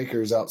 1,000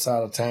 acres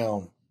outside of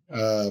town.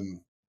 And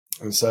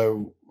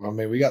so, I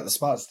mean, we got the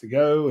spots to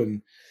go.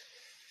 And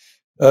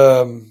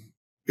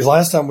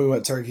last time we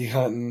went turkey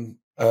hunting,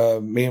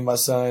 me and my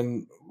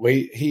son,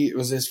 it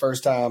was his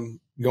first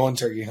time going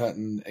turkey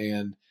hunting,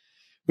 and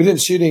we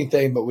didn't shoot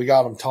anything, but we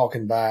got him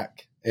talking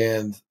back.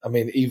 And I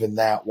mean, even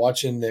that,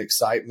 watching the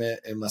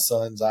excitement in my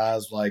son's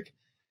eyes, like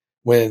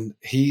when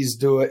he's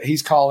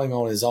calling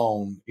on his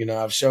own,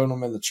 I've shown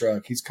him in the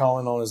truck, he's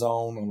calling on his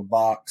own on the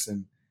box,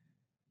 and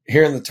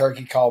hearing the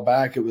turkey call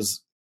back, it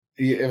was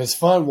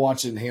fun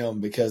watching him,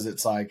 because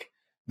it's like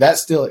that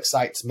still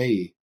excites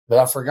me. But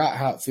I forgot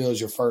how it feels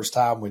your first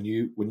time when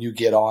you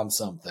get on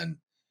something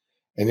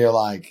and you're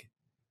like,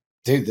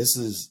 dude, this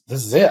is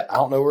it. I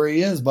don't know where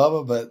he is,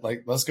 Bubba, but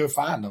like, let's go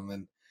find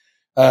him.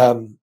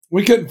 And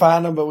we couldn't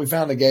find him, but we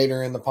found a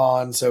gator in the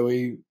pond. So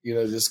we,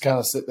 just kind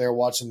of sit there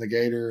watching the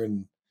gator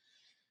and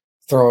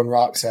throwing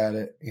rocks at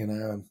it.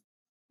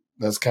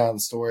 That's kind of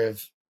the story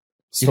of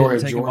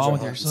Georgia. Take him on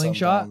with your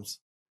slingshot. Sometimes.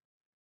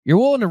 You're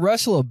willing to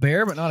wrestle a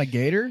bear, but not a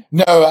gator?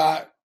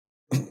 No,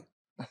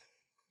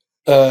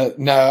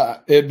 no,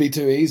 it'd be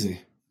too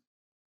easy.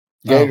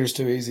 Gator's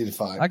too easy to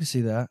fight. I can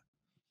see that.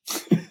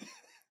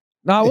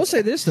 No, I will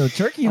say this though: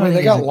 turkey hunting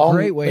is a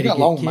great way to get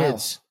kids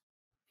mouths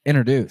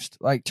introduced.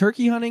 Like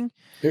turkey hunting,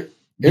 because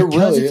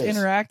really it's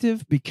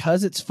interactive,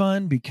 because it's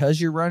fun, because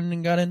you're running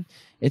and gunning.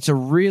 It's a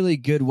really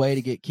good way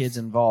to get kids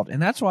involved,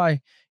 and that's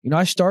why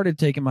I started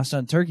taking my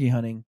son turkey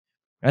hunting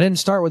I didn't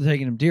start with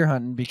taking him deer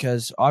hunting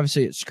because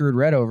obviously it screwed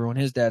Red over when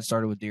his dad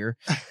started with deer.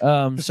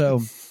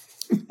 So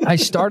I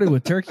started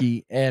with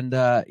turkey, and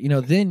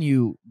then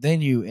you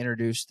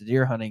introduce the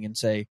deer hunting and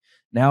say,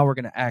 now we're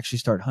going to actually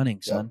start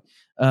hunting, son,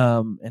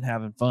 and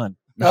having fun.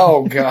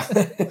 Oh God,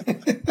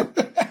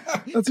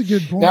 That's a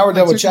good point. now we're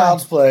done with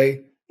child's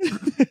play.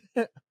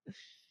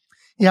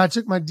 Yeah, I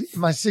took my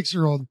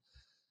 6-year-old.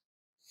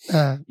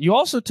 You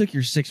also took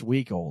your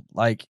 6-week-old.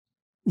 Like,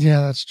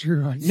 Yeah, that's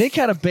true. Nick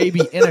had a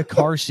baby in a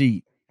car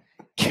seat,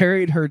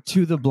 carried her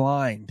to the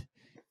blind,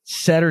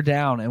 set her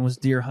down, and was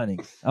deer hunting.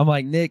 I'm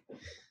like, Nick,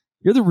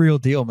 you're the real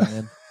deal,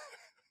 man.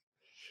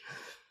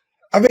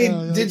 I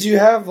mean, did you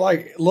have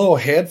like little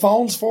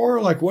headphones for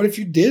her? Like, what if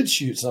you did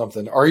shoot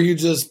something? Or are you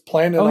just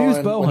planning on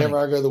whenever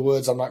I go to the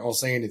woods, I'm not going to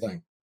say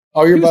anything?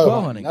 Oh, you're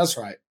bow hunting. That's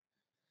right.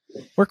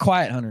 We're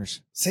quiet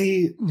hunters.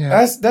 See,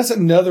 that's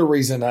another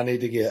reason I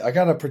need to get. I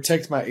got to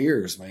protect my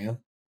ears, man.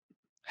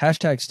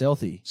 Hashtag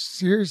stealthy.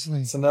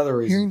 Seriously. It's another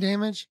reason. Hearing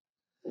damage?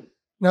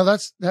 No,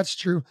 that's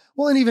true.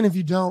 Well, and even if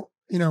you don't,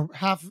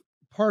 half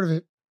part of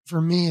it for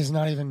me is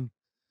not even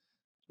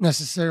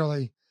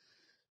necessarily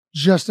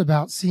just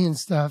about seeing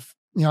stuff.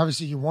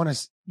 Obviously you want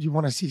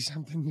to see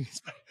something.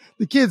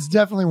 The kids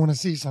definitely want to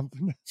see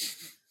something,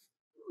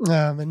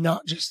 and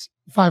not just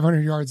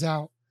 500 yards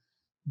out,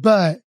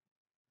 but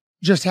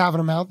just having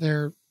them out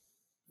there.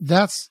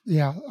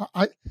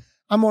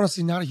 I'm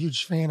honestly not a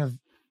huge fan of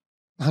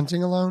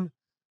hunting alone.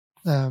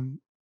 I'm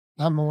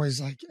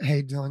always like,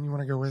 hey, Dylan, you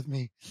want to go with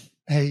me?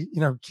 Hey,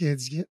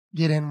 kids,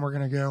 get in. We're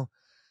going to go.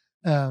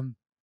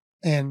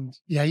 And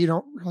yeah, you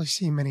don't really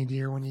see many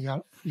deer when you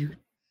got your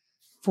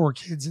 4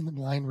 kids in the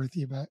blind with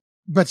you,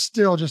 but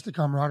still just the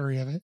camaraderie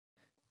of it.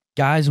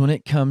 Guys, when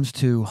it comes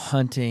to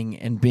hunting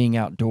and being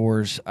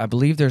outdoors, I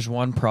believe there's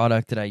one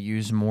product that I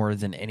use more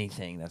than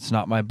anything. That's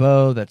not my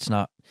bow. That's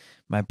not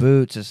my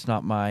boots. It's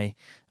not my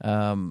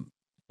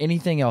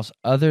anything else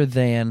other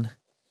than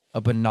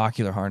a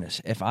binocular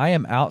harness. If I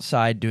am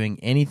outside doing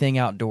anything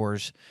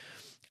outdoors,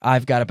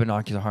 I've got a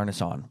binocular harness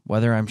on.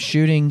 Whether I'm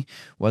shooting,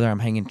 whether I'm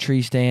hanging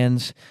tree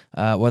stands,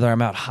 whether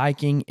I'm out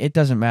hiking, it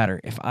doesn't matter.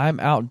 If I'm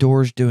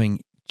outdoors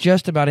doing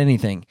just about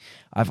anything,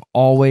 I've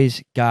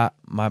always got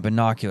my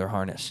binocular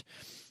harness.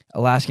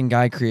 Alaskan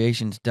Guide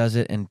Creations does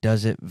it and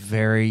does it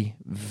very,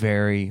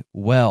 very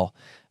well.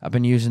 I've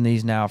been using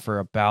these now for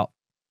about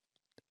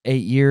 8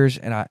 years,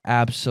 and I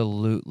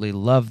absolutely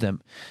love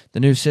them. The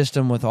new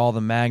system with all the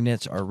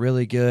magnets are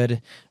really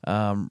good,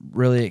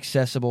 really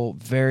accessible,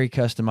 very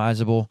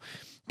customizable.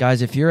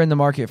 Guys, if you're in the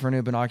market for a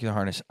new binocular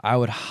harness, I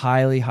would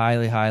highly,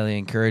 highly, highly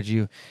encourage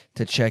you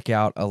to check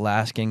out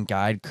Alaskan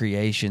Guide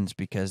Creations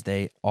because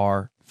they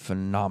are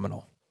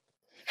phenomenal.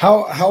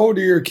 How old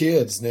are your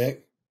kids,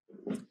 Nick?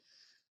 I've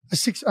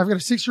got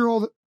a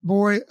 6-year-old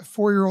boy, a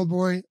 4-year-old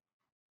boy,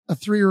 a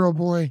 3-year-old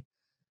boy,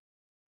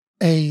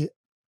 a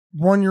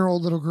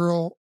 1-year-old little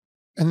girl,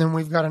 and then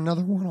we've got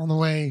another one on the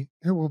way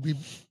who will be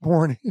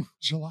born in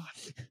July.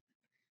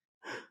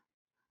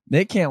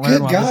 They can't learn.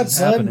 Good God,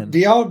 son! Happening. Do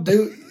y'all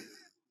do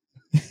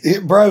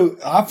it, bro?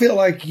 I feel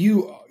like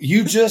you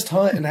just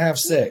hunt and have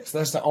sex.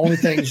 That's the only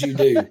things you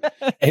do,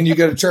 and you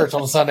go to church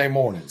on Sunday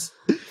mornings.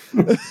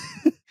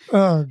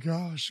 Oh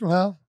gosh!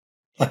 Well,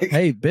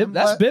 hey,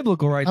 that's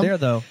biblical right there,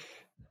 though.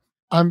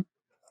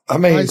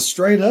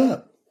 Straight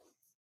up.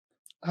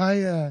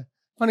 Funny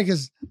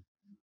because.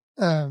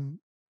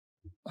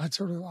 I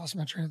totally lost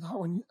my train of thought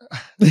when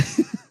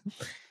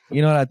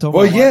you know what I told.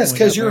 Well, yes,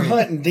 because you're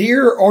hunting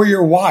deer or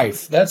your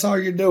wife. That's all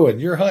you're doing.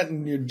 You're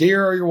hunting your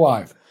deer or your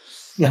wife.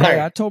 Hey,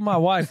 I told my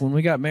wife when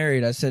we got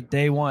married, I said,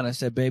 day one, I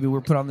said, baby,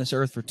 we're put on this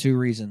earth for 2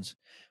 reasons.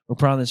 We're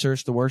put on this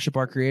earth to worship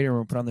our Creator, and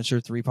we're put on this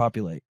earth to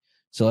repopulate.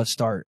 So let's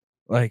start.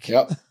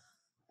 Yep.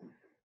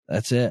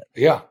 That's it.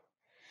 Yeah.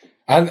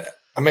 And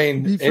I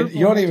mean, you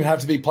don't even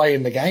have to be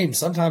playing the game.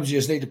 Sometimes you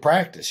just need to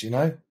practice,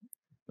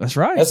 That's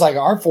right. That's like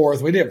our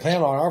 4th. We didn't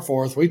plan on our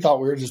 4th. We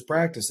thought we were just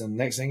practicing.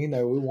 Next thing you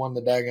know, we won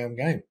the daggone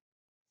game.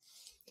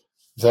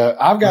 So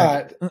I've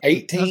got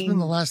 18, that's been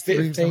the last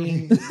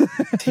 15,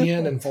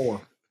 10, and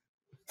 4.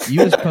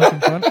 You was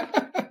poking fun.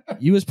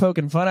 You was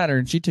poking fun at her,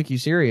 and she took you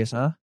serious,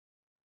 huh?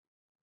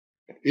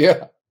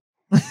 Yeah.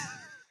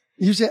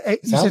 You said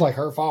sounds like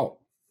her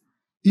fault.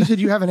 You said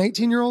you have an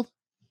 18-year-old?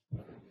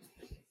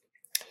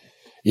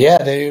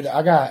 Yeah, dude.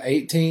 I got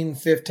 18,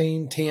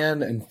 15,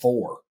 10, and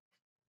 4.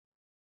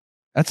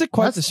 That's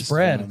quite the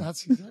spread.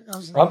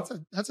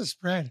 That's a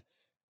spread.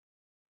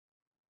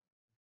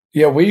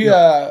 Yeah, we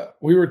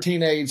were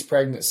teenage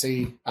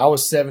pregnancy. I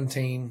was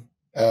 17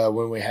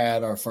 when we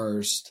had our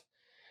first.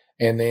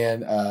 And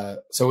then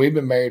so we've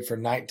been married for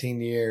 19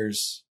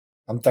 years.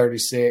 I'm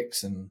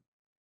 36, and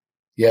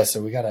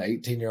so we got an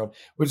 18-year-old,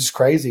 which is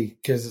crazy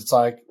because it's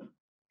like,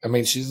 I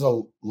mean, she's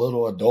a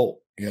little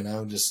adult,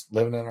 just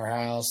living in her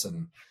house,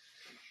 and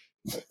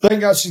thank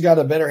God she's got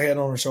a better head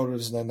on her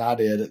shoulders than I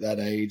did at that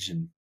age.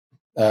 And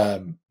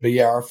but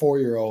yeah, our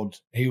 4-year-old,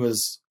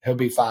 he'll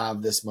be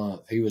 5 this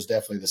month. He was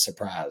definitely the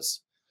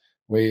surprise.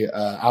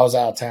 I was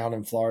out of town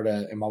in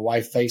Florida, and my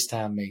wife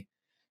FaceTimed me.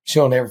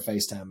 She'll never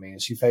FaceTime me,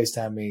 and she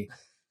FaceTimed me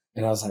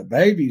And I was like,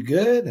 babe, you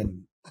good?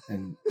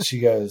 And she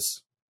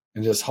goes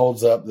and just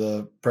holds up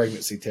the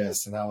pregnancy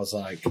test. And I was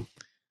like,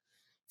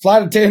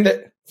 flight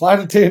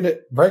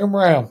attendant, bring them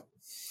around.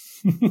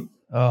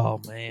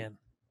 Oh man.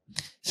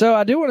 So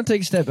I do want to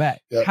take a step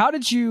back. Yep. How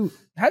did you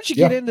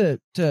get into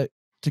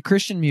to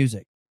Christian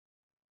music?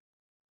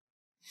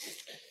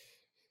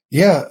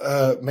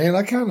 Yeah, man,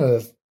 I kind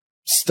of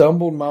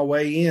stumbled my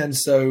way in.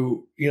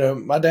 So,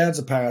 my dad's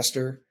a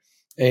pastor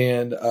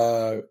and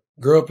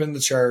grew up in the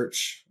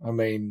church. I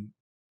mean,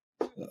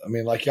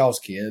 like y'all's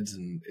kids,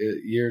 and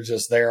you're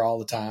just there all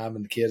the time,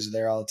 and the kids are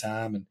there all the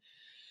time,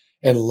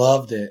 and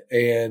loved it.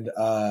 And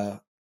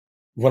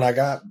when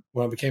I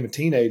became a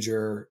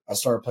teenager, I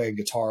started playing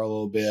guitar a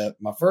little bit.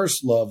 My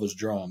first love was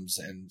drums,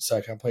 and so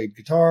I kind of played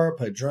guitar,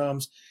 played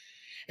drums,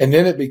 and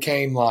then it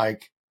became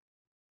like,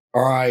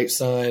 all right,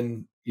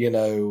 son,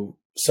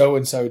 so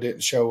and so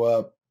didn't show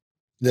up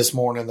this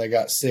morning, they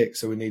got sick,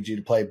 so we need you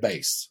to play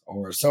bass.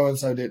 Or so and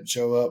so didn't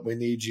show up, we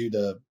need you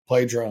to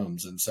play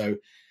drums. And so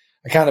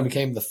I kind of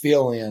became the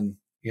fill-in,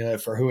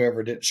 for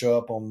whoever didn't show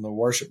up on the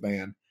worship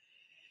band.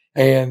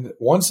 And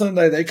one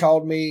Sunday they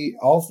called me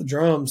off the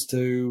drums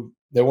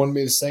they wanted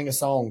me to sing a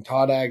song.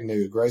 Todd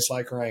Agnew, Grace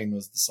Like Rain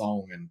was the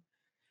song.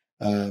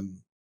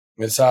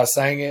 And so I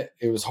sang it.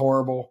 It was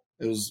horrible.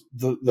 It was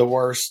the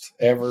worst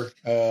ever.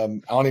 I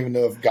don't even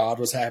know if God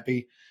was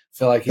happy. I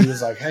feel like he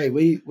was like, hey,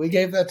 we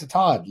gave that to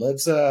Todd.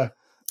 Let's, how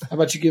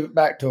about you give it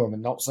back to him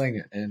and don't sing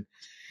it?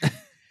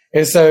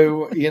 And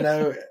so,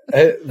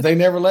 they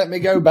never let me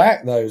go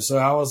back though. So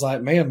I was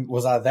like, man,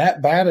 was I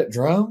that bad at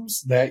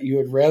drums that you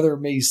would rather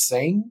me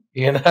sing,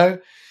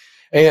 And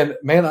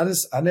man,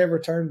 I never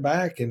turned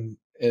back, and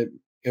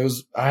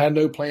I had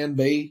no plan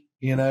B,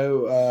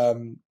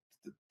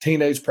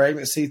 teenage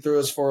pregnancy threw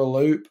us for a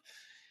loop,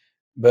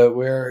 but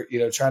we're,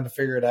 trying to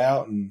figure it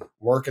out and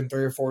working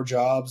 3 or 4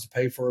 jobs to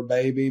pay for a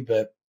baby.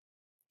 But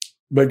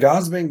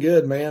God's been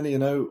good, man.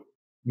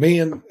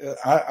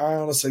 I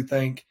honestly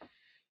think,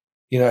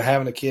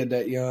 having a kid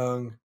that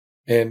young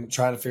and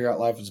trying to figure out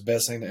life was the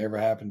best thing that ever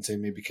happened to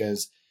me,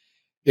 because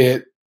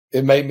it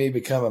made me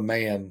become a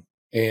man,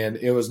 and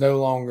it was no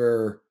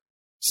longer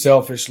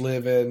selfish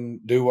living,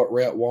 do what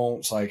Rhett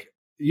wants. Like,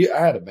 I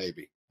had a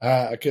baby.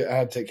 I had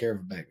to take care of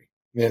a baby.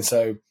 And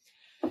so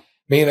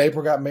me and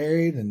April got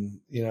married and,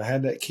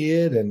 had that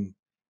kid, and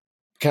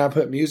kind of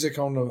put music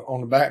on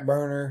the back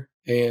burner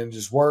and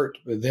just worked.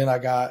 But then I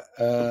got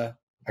an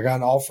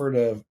offer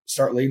to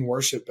start leading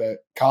worship at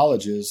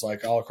colleges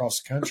like all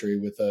across the country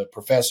with a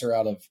professor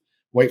out of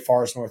Wake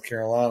Forest, North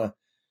Carolina.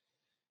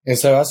 And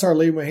so I started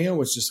leading with him,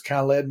 which just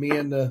kind of led me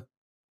into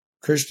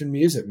Christian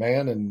music,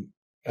 man. And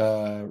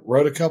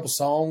wrote a couple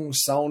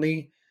songs.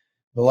 The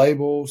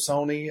label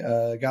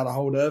Sony got a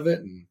hold of it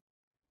and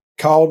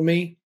called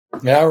me.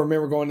 And I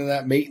remember going to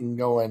that meeting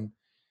going,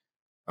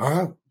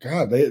 oh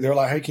God, they're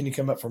like, hey, can you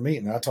come up for a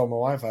meeting? And I told my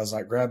wife, I was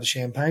like, grab the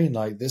champagne.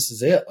 Like, this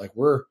is it. Like,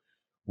 we're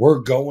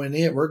going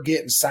in, we're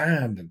getting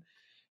signed,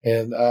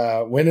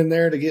 and went in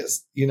there to get,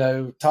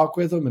 talk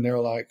with them. And they were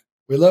like,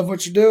 we love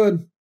what you're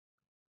doing.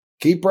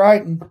 Keep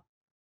writing.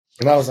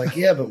 And I was like,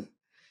 yeah, but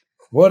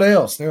what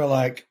else? And they were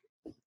like,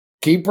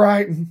 keep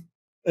writing.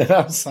 And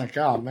I was like,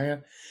 oh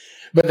man.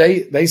 But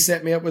they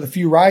set me up with a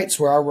few writes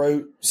where I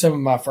wrote some of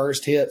my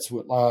first hits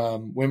with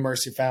When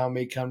Mercy Found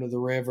Me, Come to the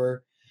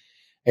River,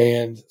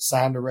 and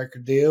signed a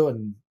record deal,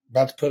 and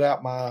about to put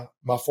out my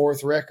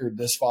 4th record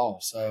this fall.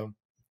 So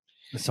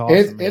that's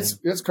awesome,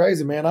 it's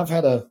crazy, man. I've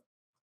had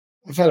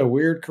a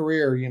weird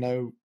career,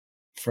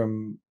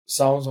 from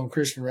songs on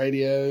Christian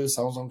radio,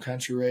 songs on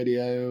country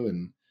radio,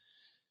 and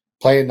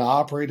playing the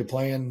Opry to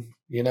playing,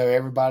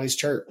 everybody's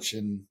church.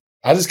 And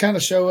I just kind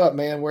of show up,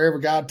 man, wherever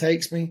God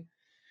takes me,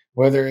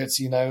 whether it's,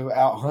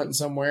 out hunting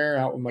somewhere,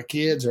 out with my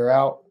kids, or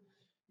out,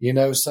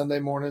 Sunday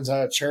mornings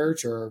out at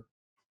church, or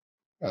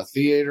a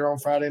theater on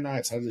Friday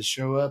nights. I just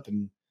show up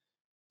and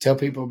tell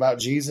people about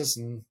Jesus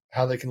and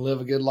how they can live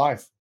a good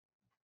life.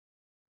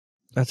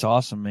 That's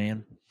awesome,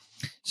 man.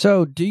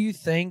 So do you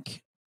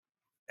think,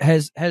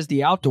 has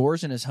the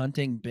outdoors and his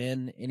hunting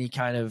been any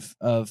kind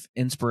of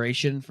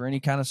inspiration for any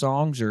kind of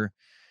songs? Or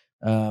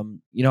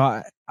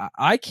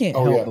I can't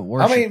help but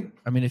worship.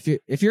 I mean,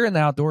 if you're in the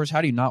outdoors,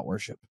 how do you not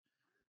worship?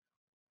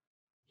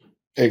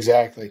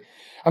 Exactly.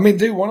 I mean,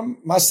 dude, one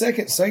of my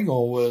second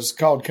single was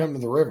called Come to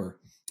the River.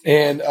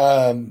 And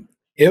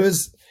it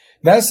was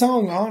that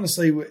song,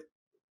 honestly,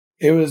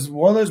 it was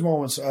one of those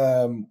moments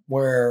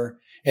where,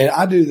 and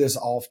I do this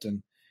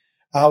often,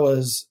 I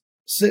was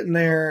sitting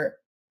there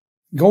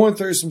going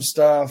through some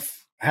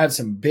stuff, had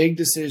some big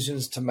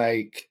decisions to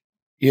make,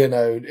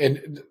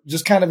 and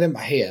just kind of in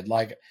my head.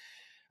 Like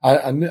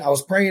I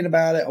was praying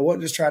about it. I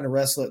wasn't just trying to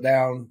wrestle it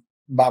down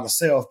by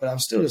myself, but I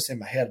was still just in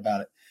my head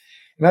about it.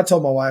 And I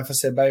told my wife, I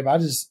said, babe, I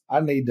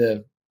need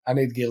to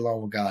get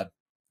along with God.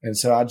 And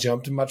so I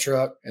jumped in my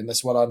truck, and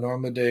that's what I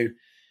normally do.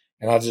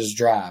 And I just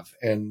drive,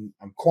 and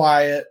I'm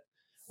quiet,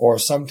 or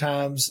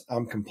sometimes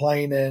I'm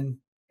complaining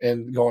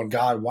and going,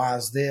 God, why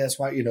is this?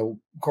 Why,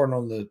 according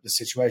on the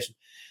situation.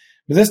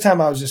 But this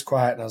time I was just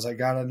quiet, and I was like,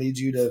 God, I need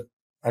you to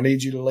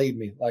lead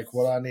me, like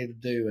what I need to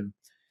do.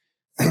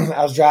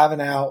 I was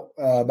driving out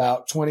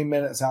about 20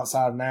 minutes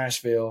outside of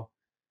Nashville,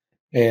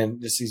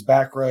 and just these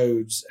back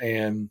roads,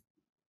 and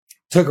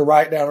took a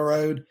right down the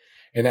road,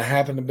 and it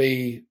happened to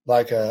be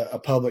like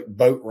a public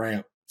boat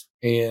ramp,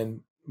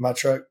 and my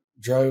truck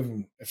drove.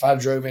 And if I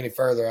drove any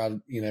further, I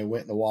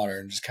went in the water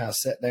and just kind of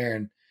sat there,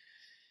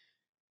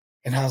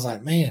 and I was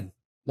like, man,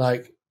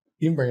 like,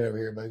 you can bring it over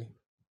here, buddy.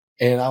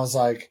 And I was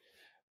like,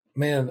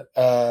 man,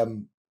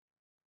 I'm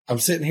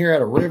sitting here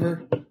at a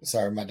river.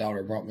 Sorry, my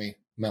daughter brought me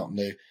Mountain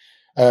Dew.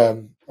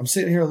 I'm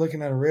sitting here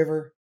looking at a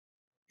river,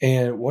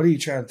 and what are you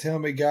trying to tell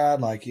me, God?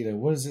 Like,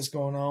 what is this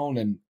going on?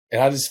 And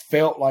I just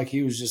felt like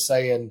he was just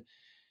saying,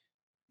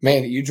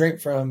 man, you drink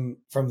from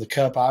the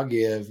cup I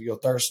give, you'll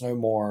thirst no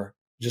more.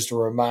 Just a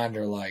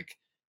reminder, like,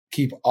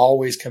 keep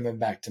always coming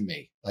back to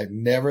me. Like,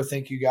 never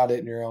think you got it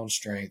in your own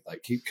strength.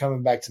 Like, keep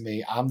coming back to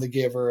me. I'm the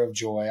giver of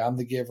joy. I'm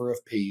the giver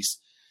of peace.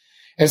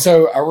 And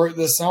so I wrote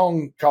this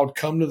song called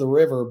Come to the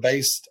River,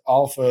 based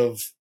off of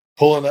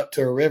pulling up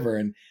to a river.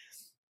 And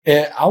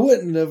I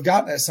wouldn't have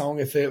gotten that song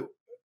if it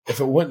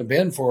wouldn't have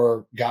been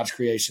for God's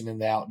creation in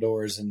the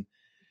outdoors. And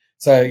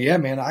so, yeah,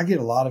 man, I get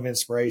a lot of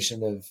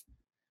inspiration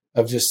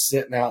of just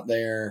sitting out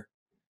there,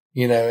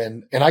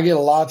 and I get a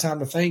lot of time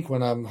to think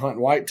when I'm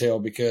hunting whitetail,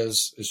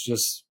 because it's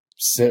just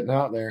sitting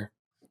out there,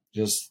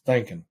 just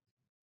thinking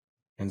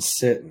and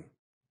sitting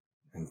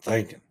and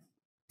thinking.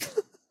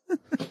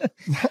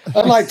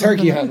 Unlike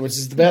turkey hunting, which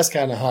is the best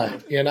kind of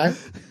hunt,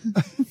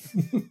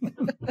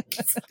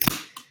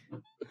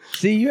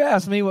 See, you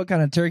asked me what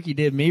kind of turkey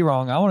did me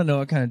wrong. I want to know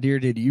what kind of deer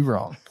did you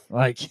wrong.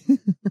 Like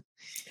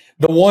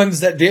the ones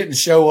that didn't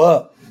show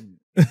up.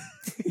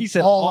 He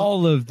said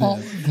all of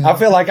them. I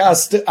feel like I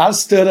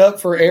stood up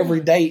for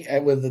every date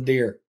with the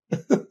deer.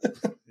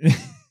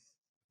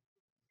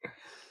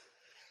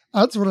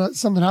 That's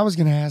something I was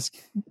going to ask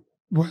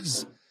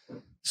was,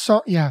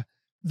 so yeah,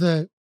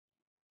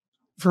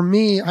 for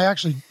me, I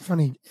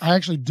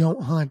actually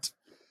don't hunt,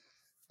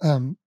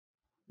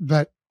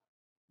 but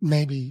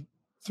maybe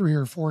 3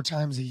 or 4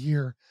 times a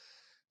year.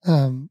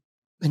 And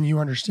you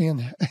understand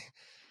that,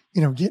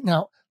 getting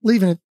out,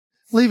 leaving it.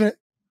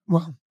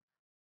 Well,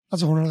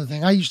 that's a whole other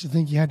thing. I used to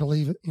think you had to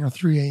leave at,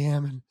 3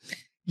 a.m. and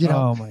get out.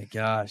 Oh my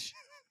gosh.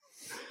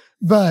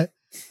 But,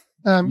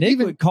 Nick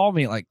would call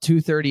me at like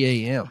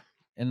 2:30 a.m.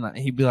 and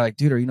he'd be like,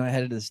 dude, are you not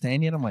headed to the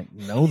stand yet? I'm like,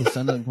 no, the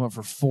sun doesn't come up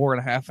for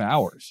 4.5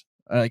 hours.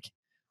 Like,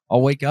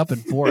 I'll wake up in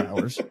 4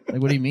 hours.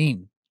 Like, what do you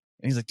mean?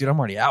 And he's like, dude, I'm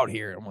already out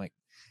here. I'm like,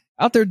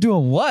 out there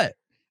doing what?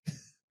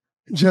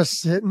 Just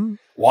sitting.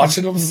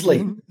 Watching them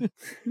sleep.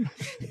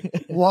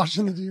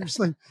 Watching the deer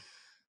sleep.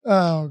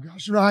 Oh,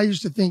 gosh. I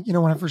used to think,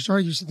 when I first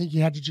started, I used to think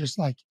you had to just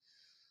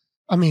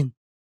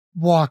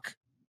walk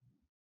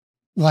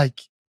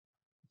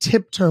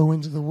tiptoe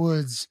into the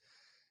woods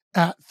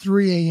at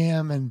 3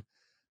 a.m. And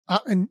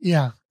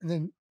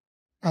then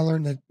I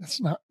learned that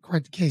that's not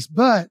quite the case.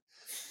 But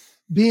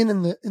being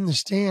in the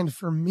stand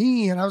for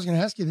me, and I was going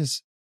to ask you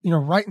this,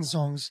 writing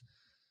songs,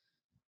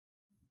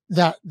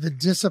 that the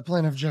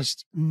discipline of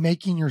just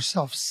making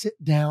yourself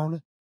sit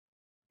down,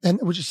 and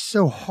which is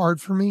so hard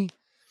for me.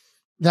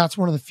 That's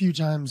one of the few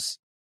times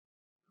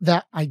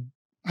that I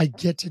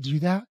get to do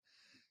that.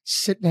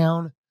 Sit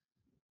down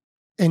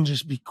and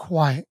just be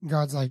quiet. And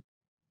God's like,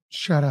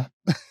 shut up.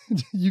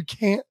 You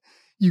can't,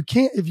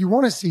 if you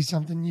want to see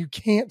something, you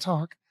can't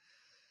talk.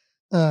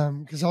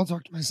 Cause I'll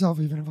talk to myself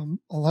even if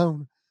I'm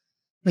alone.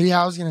 But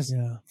yeah, I was going to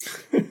say,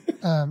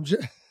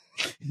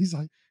 he's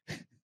like,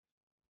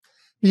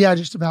 yeah,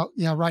 just about,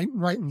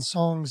 writing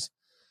songs.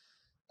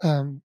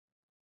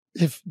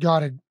 If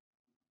God had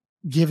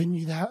given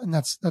you that, and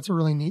that's a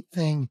really neat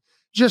thing,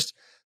 just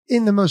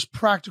in the most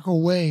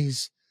practical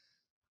ways.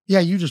 Yeah.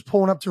 You just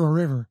pulling up to a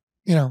river,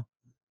 you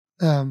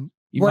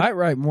might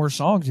write more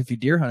songs if you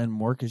deer hunted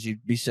more, cause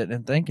you'd be sitting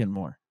and thinking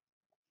more.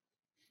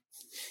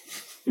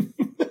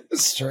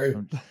 It's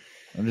true.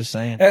 I'm just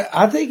saying.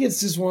 I think it's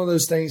just one of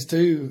those things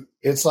too.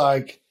 It's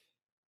like,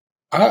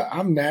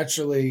 I'm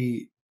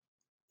naturally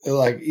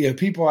like,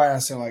 people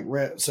ask, they're like,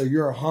 Rhett, so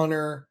you're a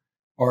hunter,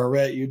 or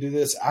Rhett, you do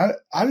this.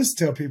 I just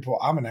tell people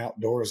I'm an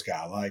outdoors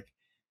guy. Like,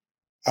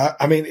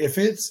 I mean, if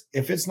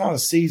it's not a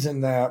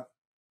season that,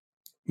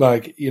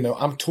 like,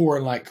 I'm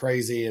touring like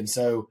crazy, and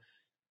so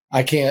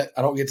I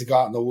don't get to go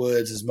out in the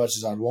woods as much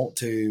as I'd want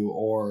to,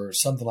 or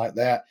something like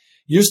that,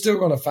 you're still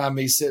going to find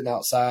me sitting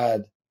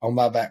outside on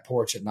my back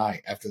porch at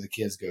night after the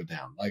kids go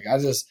down. Like,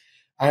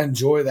 I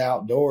enjoy the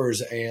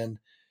outdoors, and,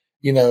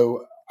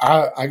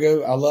 I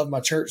love my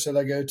church that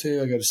I go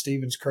to. I go to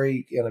Stevens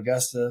Creek in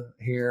Augusta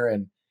here,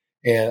 and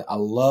I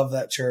love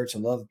that church. I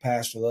love the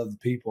pastor, I love the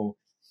people,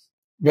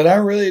 but I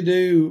really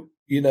do,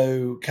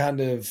 kind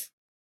of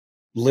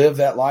live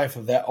that life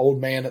of that old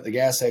man at the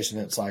gas station.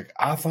 It's like,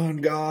 I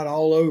find God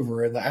all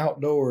over in the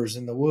outdoors,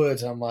 in the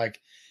woods. I'm like,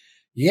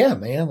 yeah,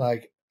 man,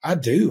 like, I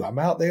do. I'm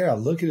out there. I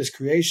look at his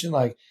creation.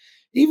 Like,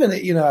 even,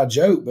 I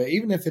joke, but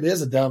even if it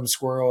is a dumb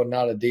squirrel and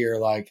not a deer,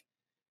 like,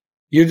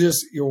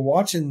 you're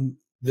watching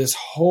this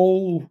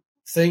whole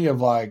thing of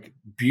like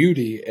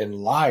beauty and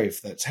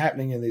life that's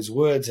happening in these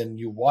woods, and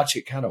you watch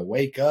it kind of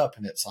wake up,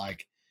 and it's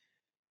like,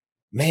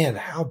 man,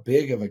 how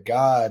big of a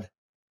God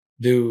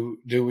do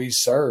we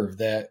serve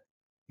that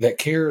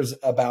cares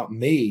about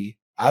me?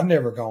 I've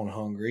never gone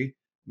hungry.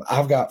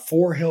 I've got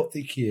 4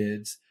 healthy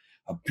kids,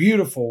 a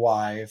beautiful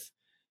wife.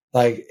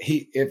 Like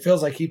it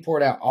feels like he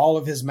poured out all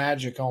of his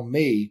magic on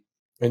me,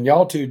 and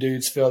y'all 2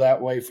 dudes feel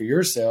that way for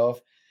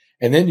yourself.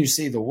 And then you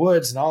see the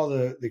woods and all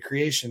the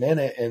creation in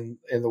it, and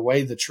the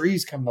way the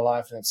trees come to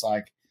life. And it's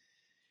like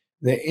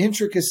the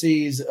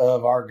intricacies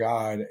of our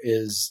God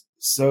is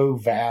so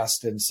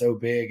vast and so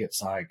big.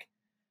 It's like,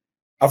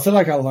 I feel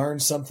like I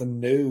learned something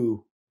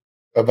new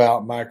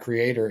about my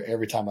creator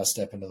every time I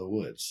step into the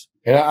woods.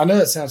 And I know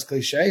that sounds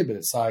cliche, but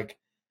it's like,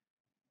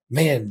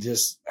 man,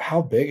 just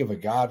how big of a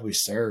God we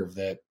serve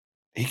that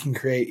he can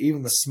create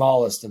even the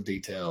smallest of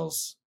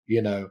details,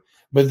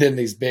 but then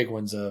these big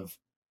ones of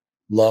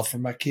love for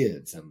my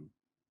kids and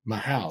my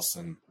house.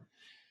 And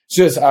it's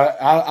just,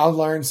 I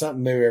learn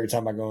something new every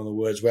time I go in the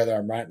woods, whether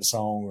I'm writing a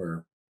song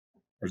or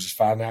just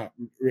find out,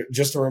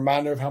 just a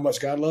reminder of how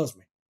much God loves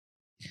me.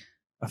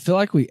 I feel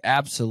like we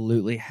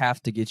absolutely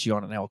have to get you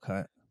on an elk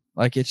hunt.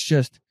 Like, it's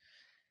just,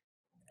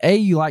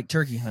 you like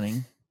turkey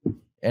hunting,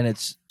 and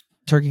it's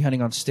turkey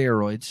hunting on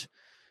steroids.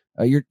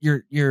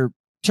 You're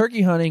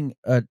turkey hunting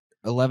a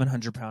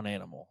 1,100 pound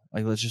animal.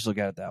 Like, let's just look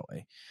at it that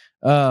way.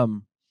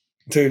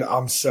 Dude,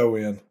 I'm so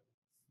in.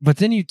 But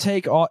then you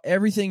take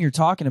everything you're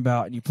talking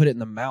about and you put it in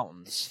the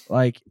mountains.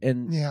 Like,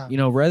 and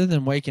rather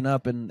than waking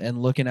up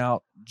and looking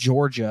out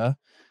Georgia,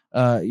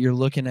 you're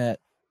looking at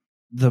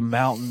the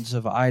mountains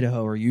of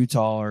Idaho or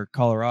Utah or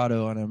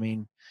Colorado. And I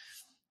mean,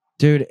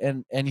 dude,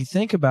 and you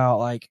think about,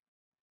 like,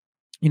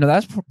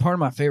 that's part of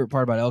my favorite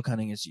part about elk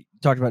hunting is you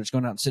talked about just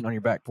going out and sitting on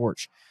your back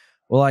porch.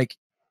 Well, like,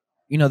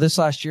 this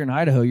last year in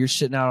Idaho, you're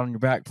sitting out on your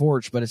back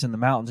porch, but it's in the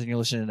mountains and you're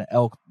listening to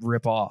elk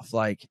rip off.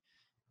 Like,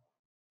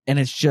 and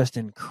it's just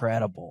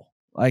incredible.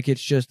 Like,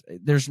 it's just,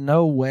 there's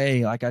no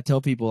way, like I tell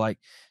people, like,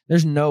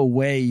 there's no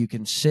way you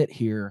can sit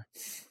here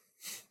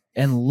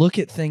and look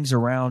at things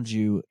around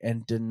you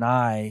and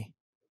deny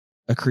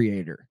a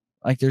creator.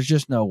 Like, there's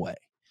just no way.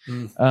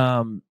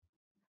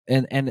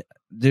 And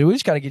dude, we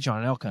just got to get you on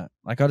an elk hunt.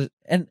 Like, I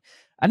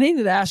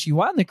needed to ask you,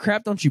 why in the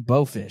crap don't you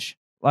bow fish?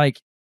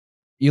 Like,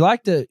 you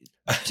like to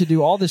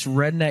do all this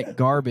redneck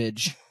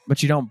garbage,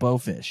 but you don't bow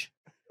fish.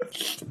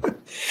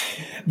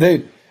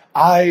 Dude,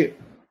 I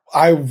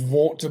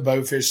want to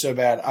bow fish so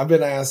bad. I've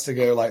been asked to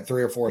go like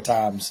 3 or 4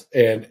 times,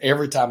 and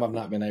every time I've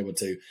not been able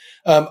to.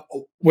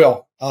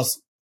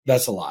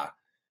 That's a lie.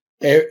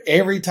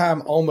 Every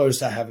time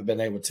almost I haven't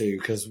been able to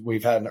because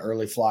we've had an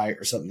early flight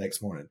or something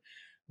next morning.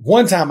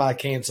 One time I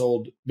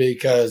canceled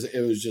because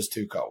it was just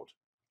too cold,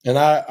 and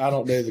I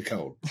don't do the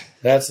cold.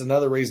 That's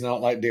another reason I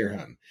don't like deer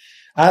hunting.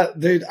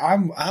 Dude,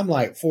 I'm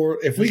like,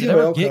 if we go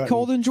elk hunting,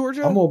 cold in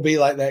Georgia, I'm gonna be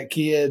like that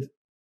kid.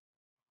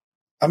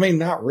 I mean,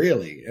 not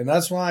really, and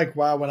that's why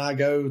when I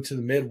go to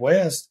the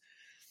Midwest,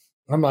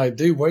 I'm like,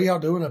 dude, what are y'all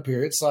doing up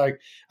here? It's like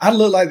I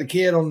look like the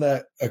kid on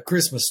A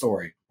Christmas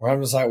Story, where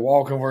I'm just like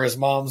walking where his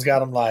mom's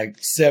got him like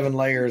 7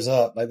 layers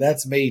up. Like,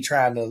 that's me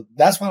trying to.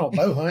 That's why I don't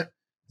bow hunt,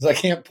 because I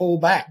can't pull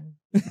back.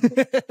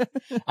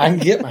 I can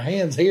get my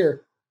hands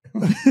here.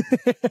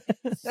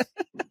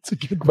 That's a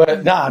good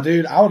But nah,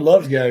 dude, I would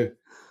love to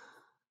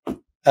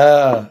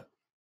go.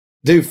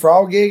 Dude,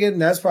 frog gigging,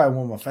 that's probably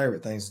one of my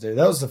favorite things to do.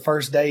 That was the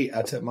first date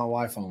I took my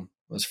wife on,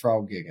 was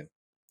frog gigging.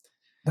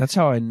 That's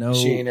how I know.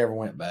 She ain't ever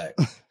went back.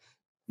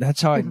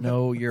 That's how I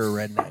know you're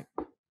a redneck.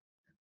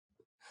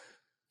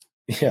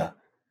 Yeah.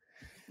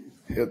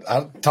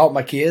 I taught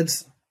my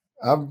kids.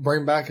 I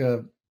bring back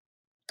a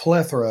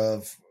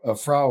plethora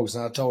of frogs,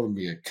 and I told them,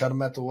 you cut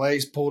them at the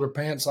waist, pull their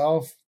pants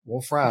off, we'll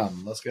fry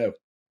them. Let's go.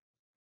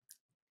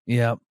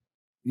 Yeah.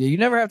 You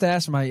never have to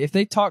ask them. If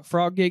they talk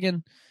frog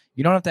gigging,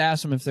 you don't have to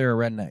ask them if they're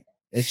a redneck.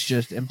 It's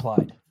just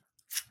implied.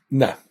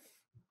 No.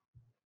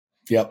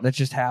 Yep. That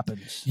just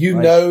happens.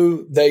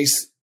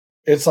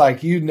 It's like,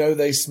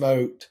 they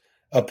smoked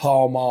a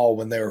Pall Mall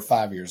when they were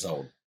 5 years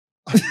old.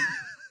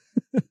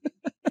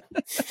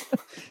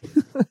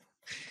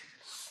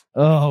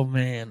 Oh,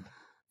 man.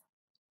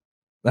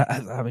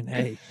 I mean,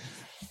 hey,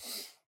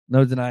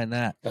 no denying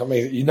that. I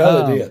mean,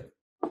 they did.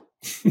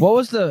 What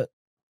was the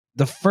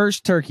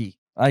first turkey?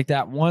 Like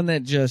that one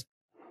that just,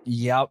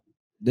 yep,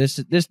 this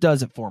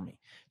does it for me.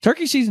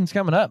 Turkey season's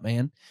coming up,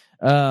 man.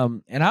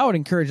 And I would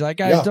encourage, like,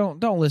 guys,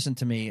 don't listen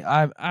to me.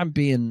 I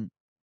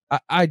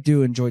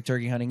do enjoy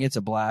turkey hunting. It's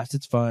a blast.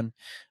 It's fun.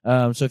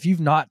 So if you've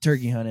not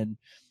turkey hunted,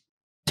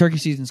 turkey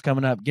season's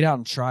coming up. Get out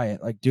and try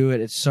it. Like, do it.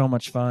 It's so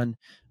much fun.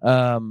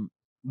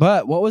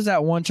 But what was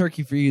that one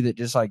turkey for you that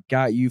just like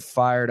got you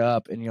fired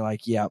up and you're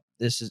like, yeah,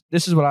 this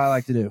is what I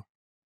like to do?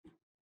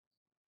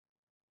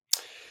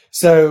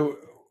 So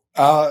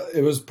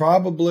it was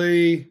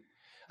probably,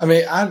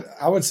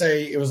 I would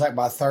say it was like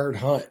my 3rd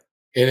hunt,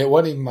 and it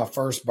wasn't even my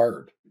first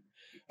bird.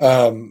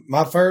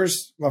 My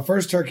first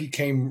turkey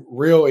came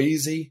real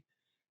easy.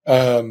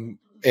 And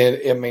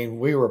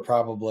we were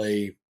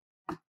probably,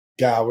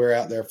 we were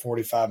out there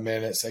 45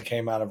 minutes. They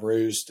came out of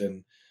roost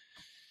and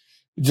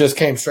just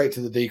came straight to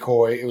the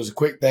decoy. It was a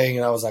quick thing,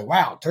 and I was like,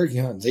 wow, turkey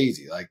hunting's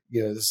easy. Like,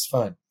 this is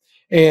fun.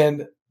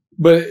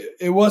 But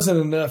it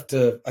wasn't enough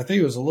I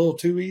think it was a little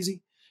too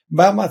easy.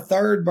 By my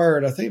third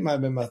bird, I think it might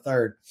have been my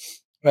third,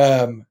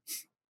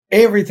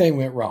 everything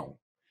went wrong.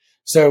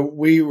 So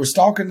we were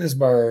stalking this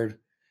bird,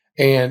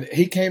 and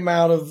he came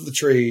out of the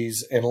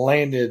trees and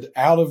landed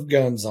out of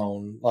gun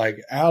zone, like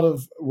out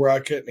of where I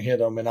couldn't hit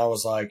him. And I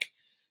was like,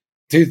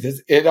 dude,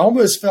 it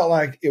almost felt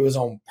like it was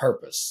on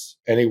purpose.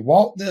 And he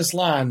walked this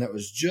line that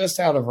was just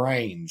out of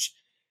range.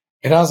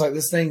 And I was like,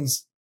 this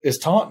thing's is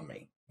taunting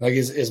me, like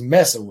is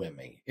messing with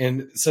me.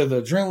 And so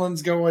the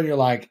adrenaline's going. You're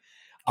like,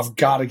 I've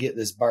got to get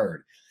this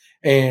bird.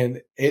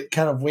 And it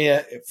kind of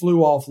it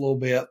flew off a little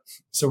bit.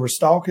 So we're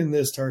stalking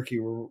this turkey.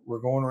 We're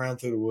going around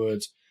through the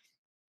woods,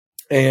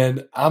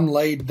 and I'm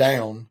laid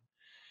down,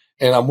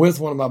 and I'm with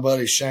one of my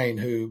buddies, Shane,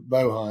 who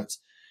bow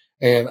hunts.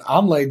 And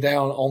I'm laid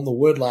down on the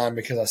wood line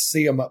because I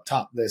see him up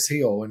top of this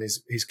hill, and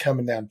he's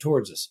coming down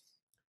towards us.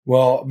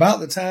 Well,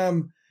 about the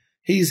time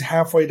he's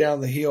halfway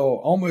down the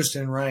hill, almost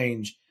in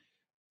range,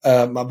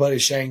 my buddy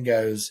Shane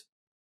goes,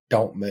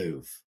 "Don't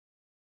move."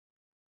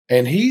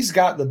 And he's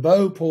got the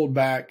bow pulled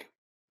back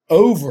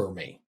over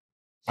me.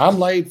 I'm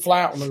laid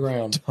flat on the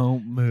ground.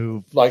 Don't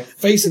move. Like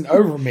facing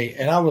over me.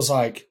 And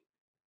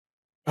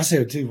I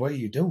said, dude, what are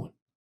you doing?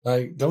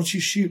 Like, don't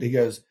you shoot. He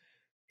goes,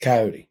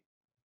 "Coyote."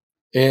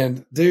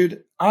 And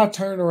dude, I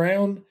turned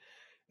around,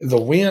 the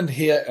wind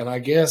hit, and I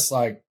guess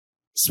like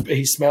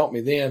he smelt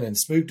me then and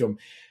spooked him.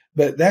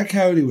 But that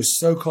coyote was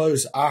so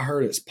close, I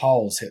heard its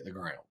paws hit the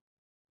ground,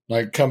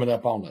 like coming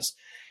up on us.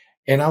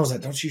 And I was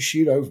like, don't you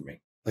shoot over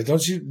me. Like,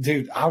 don't you,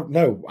 dude,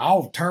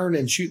 I'll turn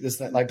and shoot this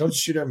thing. Like, don't you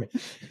shoot over me.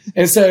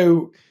 And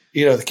so,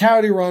 the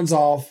coyote runs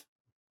off.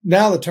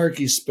 Now the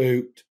turkey's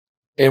spooked,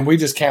 and we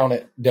just count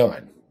it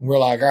done. We're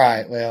like, all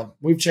right, well,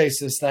 we've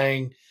chased this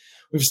thing.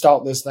 We've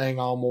stalked this thing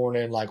all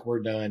morning. Like,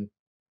 we're done.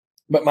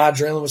 But my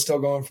adrenaline was still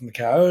going from the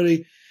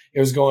coyote. It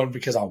was going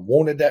because I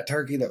wanted that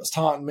turkey that was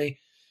taunting me.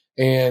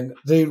 And,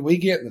 dude, we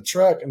get in the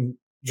truck and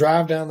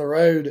drive down the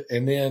road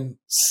and then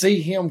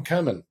see him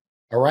coming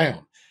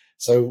around.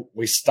 So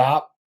we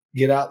stop,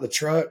 get out the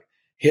truck,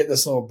 hit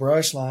this little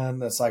brush line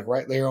that's like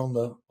right there on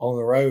the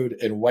road,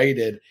 and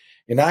waited.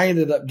 And I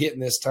ended up getting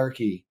this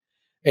turkey.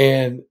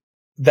 And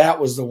that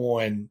was the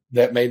one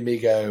that made me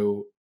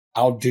go,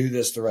 I'll do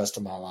this the rest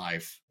of my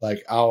life.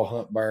 Like, I'll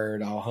hunt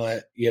bird, I'll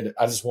hunt.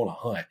 I just want to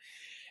hunt.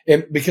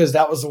 And because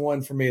that was the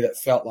one for me that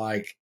felt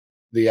like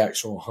the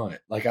actual hunt.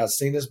 Like, I'd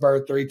seen this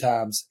bird 3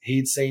 times.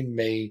 He'd seen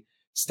me,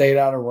 stayed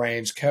out of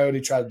range.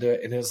 Cody tried to do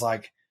it. And it was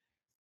like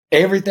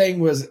everything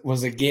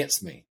was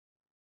against me.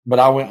 But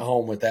I went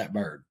home with that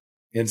bird.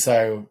 And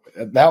so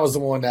that was the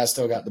one that I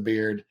still got the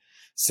beard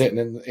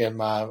sitting in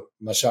my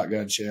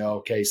shotgun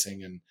shell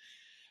casing.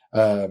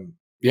 And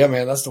yeah,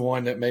 man, that's the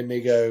one that made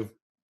me go,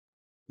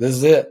 this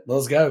is it.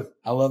 Let's go.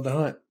 I love to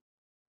hunt.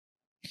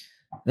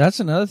 That's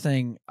another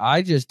thing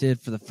I just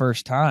did for the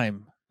first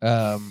time,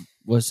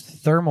 was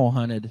thermal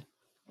hunted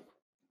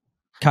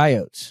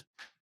coyotes.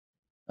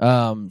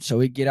 So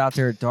we'd get out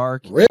there at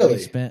dark.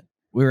 Really?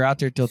 We were out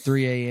there till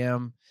 3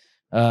 a.m.,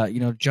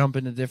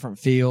 jumping to different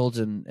fields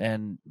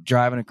and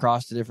driving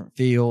across the different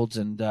fields.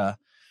 And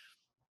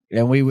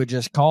we would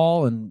just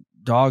call, and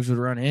dogs would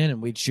run in,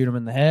 and we'd shoot them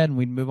in the head, and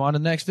we'd move on to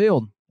the next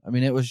field. I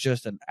mean, it was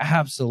just an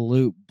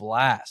absolute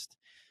blast.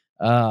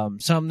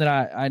 Something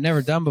that I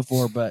never done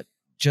before, but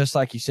just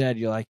like you said,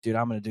 you're like, dude,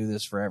 I'm going to do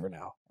this forever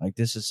now. Like,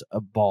 this is a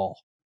ball.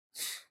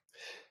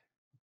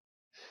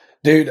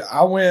 Dude,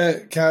 I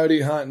went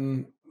coyote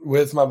hunting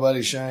with my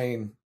buddy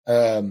Shane.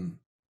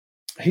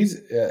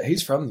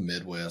 He's from the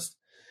Midwest,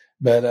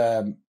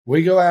 but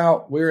we go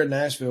out. We were in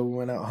Nashville. We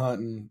went out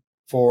hunting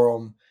for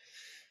them,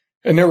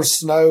 and there was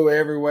snow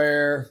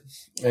everywhere,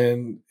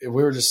 and we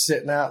were just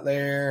sitting out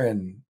there,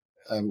 and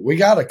we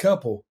got a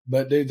couple.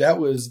 But dude, that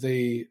was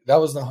the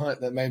hunt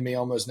that made me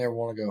almost never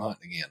want to go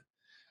hunting again.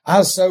 I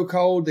was so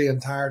cold the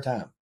entire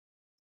time.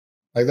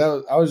 Like,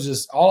 I was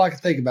just, all I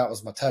could think about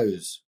was my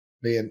toes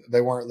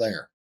they weren't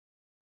there.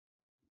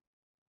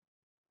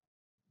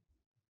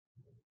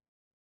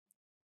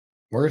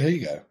 Where'd he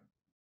go?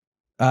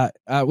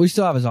 We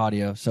still have his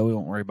audio, so we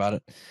won't worry about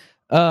it.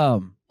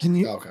 Can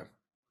you? Okay.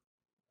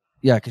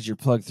 Yeah, because you're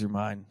plugged through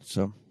mine.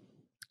 So,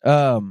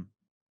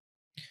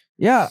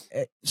 yeah.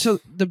 So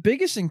the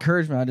biggest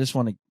encouragement I just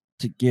want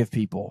to give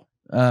people.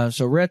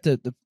 So we're at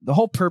the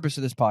whole purpose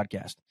of this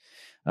podcast,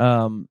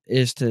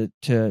 is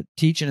to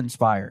teach and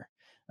inspire,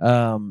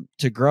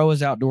 to grow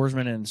as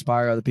outdoorsmen and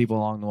inspire other people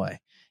along the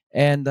way.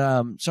 And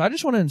so I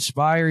just want to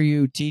inspire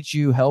you, teach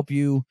you, help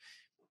you.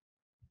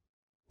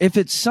 If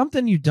it's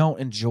something you don't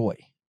enjoy,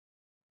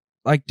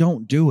 like,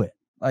 don't do it.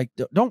 Like,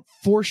 don't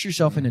force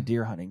yourself into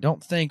deer hunting.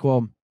 Don't think,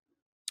 well,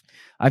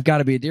 I've got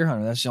to be a deer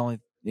hunter. That's the only,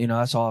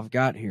 that's all I've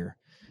got here.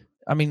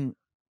 I mean,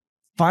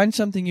 find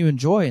something you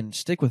enjoy and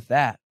stick with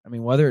that. I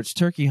mean, whether it's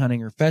turkey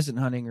hunting or pheasant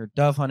hunting or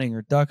dove hunting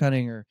or duck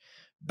hunting or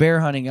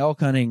bear hunting, elk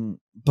hunting,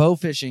 bow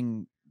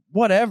fishing,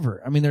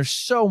 whatever. I mean, there's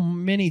so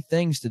many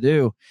things to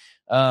do.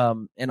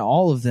 And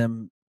all of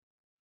them,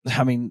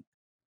 I mean,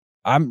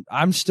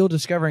 I'm still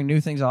discovering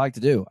new things I like to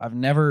do. I've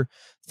never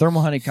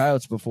thermal hunted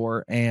coyotes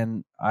before,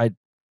 and I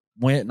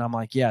went, and I'm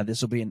like, yeah,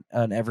 this will be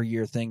an every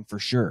year thing for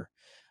sure.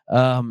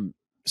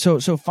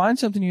 So find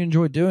something you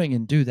enjoy doing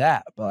and do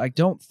that. But I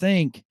don't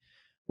think,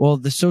 well,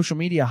 the social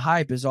media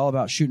hype is all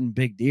about shooting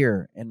big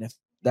deer. And if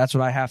that's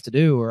what I have to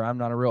do, or I'm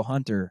not a real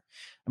hunter.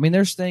 I mean,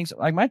 there's things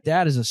like my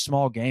dad is a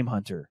small game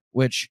hunter,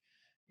 which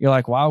you're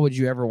like, why would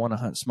you ever want to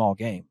hunt small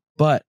game?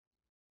 But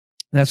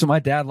that's what my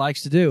dad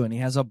likes to do, and he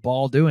has a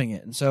ball doing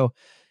it. And so,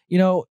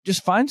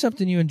 just find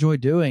something you enjoy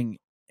doing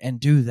and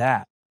do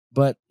that.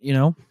 But,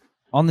 in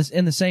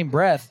the same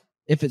breath,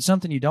 if it's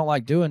something you don't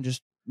like doing,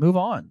 just move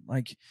on.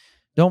 Like,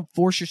 don't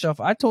force yourself.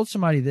 I told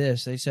somebody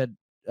this. They said,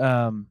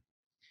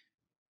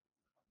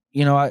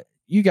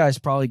 you guys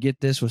probably get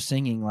this with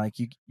singing. Like,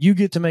 you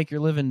get to make your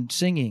living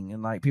singing,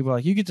 and like people are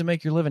like, you get to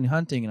make your living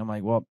hunting. And I'm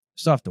like, well,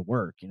 still have to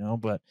work,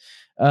 but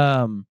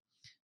they're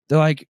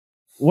like,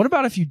 what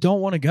about if you don't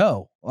want to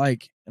go?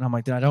 Like, and I'm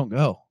like, then I don't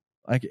go.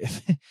 Like,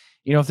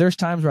 if there's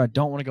times where I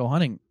don't want to go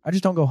hunting, I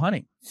just don't go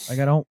hunting. Like,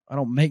 I don't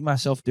make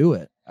myself do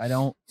it. I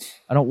don't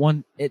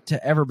want it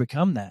to ever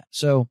become that.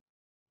 So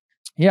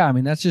yeah, I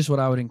mean, that's just what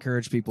I would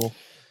encourage people,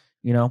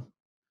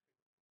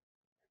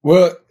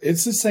 Well,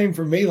 it's the same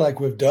for me. Like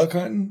with duck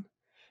hunting,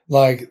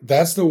 like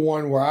that's the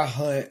one where I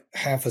hunt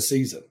half a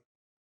season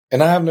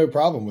and I have no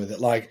problem with it.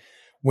 Like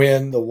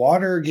when the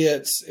water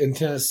gets in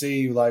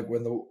Tennessee, like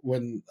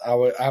when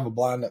I have a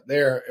blind up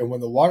there, and when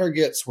the water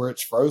gets where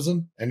it's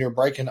frozen and you're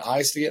breaking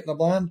ice to get in the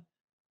blind,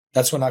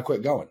 that's when I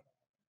quit going.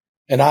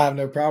 And I have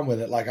no problem with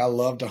it. Like I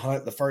love to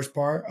hunt the first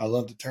part. I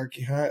love to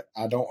turkey hunt.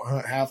 I don't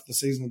hunt half the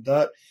season of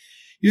duck.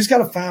 You just got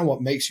to find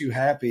what makes you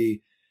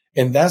happy.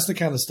 And that's the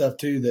kind of stuff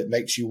too that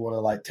makes you want to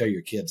like tell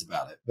your kids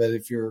about it. But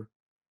if you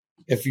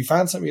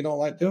find something you don't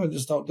like doing,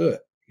 just don't do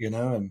it,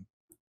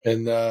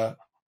 and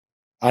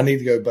I need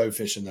to go bow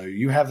fishing though.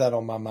 You have that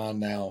on my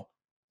mind now.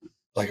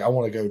 Like I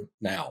want to go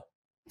now.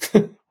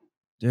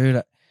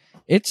 Dude,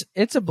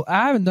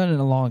 I haven't done it in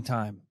a long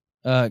time.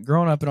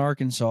 Growing up in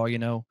Arkansas,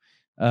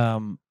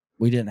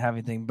 we didn't have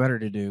anything better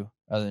to do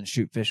other than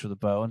shoot fish with a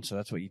bow. And so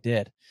that's what you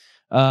did.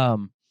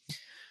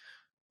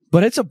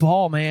 But it's a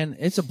ball, man.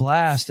 It's a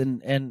blast.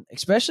 And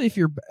especially if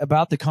you're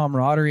about the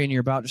camaraderie and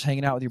you're about just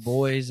hanging out with your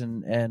boys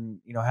and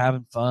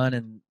having fun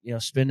and,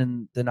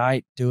 spending the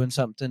night doing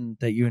something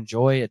that you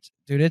enjoy.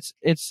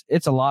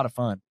 It's a lot of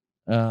fun.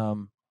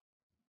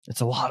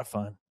 It's a lot of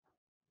fun.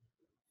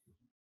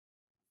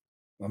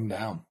 I'm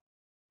down.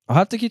 I'll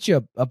have to get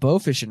you a bow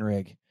fishing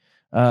rig.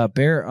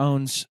 Bear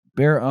owns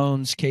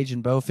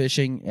Cajun Bow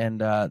Fishing,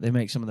 and they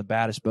make some of the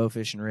baddest bow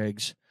fishing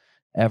rigs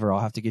ever. I'll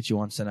have to get you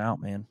one sent out,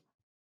 man.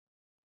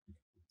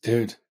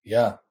 Dude,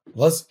 yeah.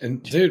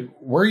 Dude,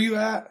 where are you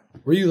at?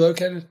 Where are you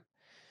located?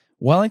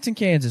 Wellington,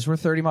 Kansas. We're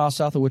 30 miles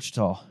south of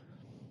Wichita.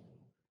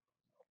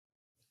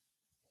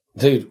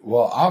 Dude,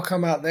 well, I'll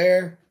come out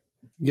there,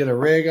 get a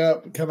rig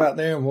up, come out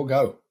there, and we'll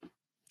go.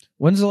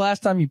 When's the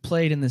last time you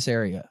played in this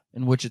area,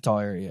 in Wichita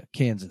area,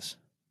 Kansas?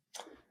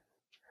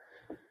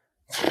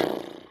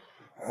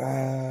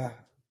 I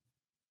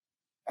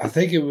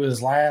think it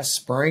was last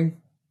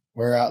spring.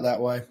 We're out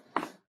that way.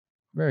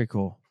 Very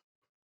cool.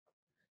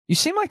 You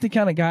seem like the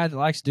kind of guy that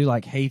likes to do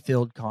like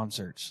hayfield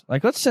concerts.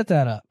 Like, let's set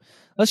that up.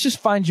 Let's just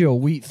find you a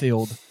wheat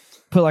field,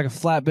 put like a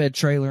flatbed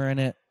trailer in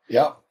it.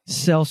 Yep.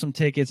 Sell some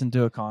tickets and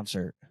do a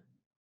concert.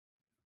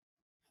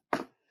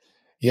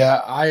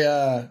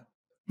 Yeah,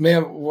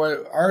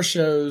 what our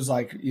shows,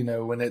 like,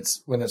 when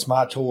it's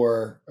my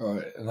tour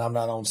and I'm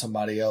not on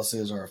somebody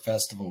else's or a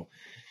festival,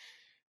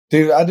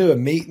 dude, I do a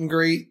meet and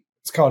greet.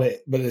 It's called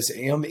it, but it's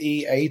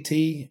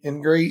MEAT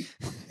and greet.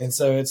 And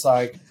so it's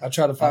like, I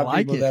try to find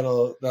people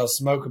that'll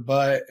smoke a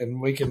butt and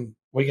we can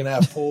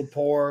have pulled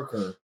pork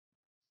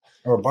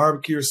or a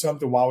barbecue or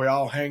something while we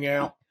all hang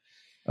out.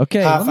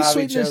 Okay. High five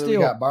each other. We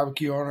got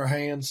barbecue on our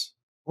hands.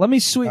 Let me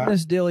sweeten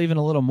this deal even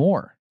a little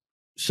more.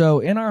 So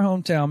in our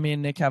hometown, me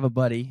and Nick have a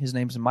buddy. His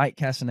name's Mike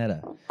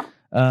Casanetta.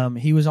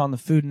 He was on the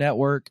Food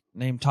Network,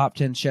 named Top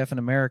 10 Chef in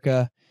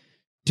America.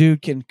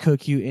 Dude can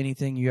cook you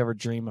anything you ever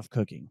dream of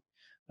cooking.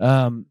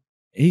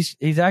 He's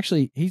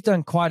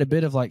done quite a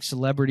bit of like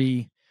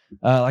celebrity,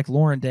 like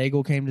Lauren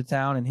Daigle came to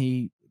town and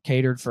he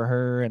catered for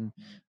her, and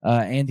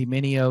Andy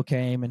Mineo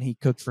came and he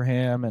cooked for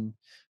him, and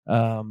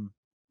I'm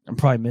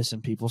probably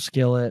missing people.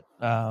 Skillet.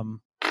 I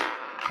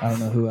don't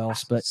know who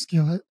else, but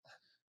Skillet.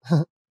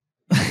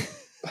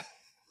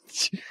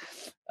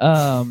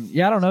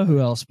 Yeah, I don't know who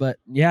else, but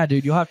yeah,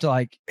 dude, you'll have to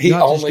like. He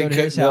only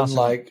cooked them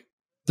like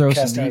throw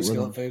cast some iron meat with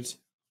skillet him. foods.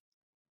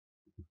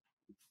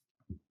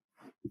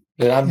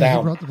 Dude, I'm Yeah, he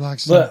down. brought the black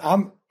stuff.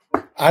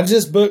 Look, I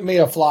just booked me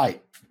a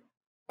flight.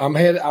 I'm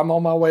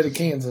on my way to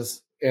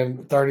Kansas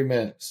in 30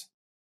 minutes.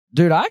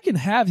 Dude, I can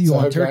have you So I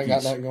on hope I ain't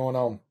got turkeys. nothing going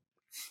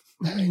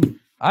on.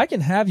 I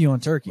can have you on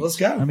turkeys. Let's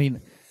go. I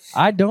mean,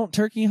 I don't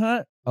turkey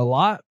hunt a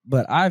lot,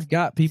 but I've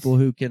got people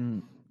who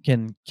can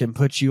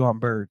put you on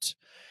birds.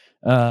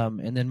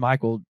 And then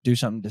Mike will do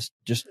something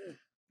just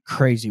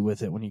crazy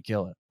with it when you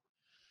kill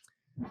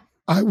it.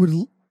 I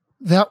would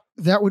that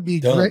would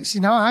be Done. great. See,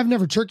 now I've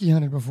never turkey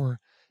hunted before,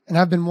 and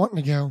I've been wanting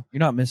to go. You're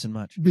not missing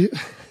much.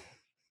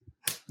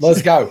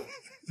 Let's go.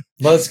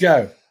 Let's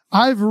go.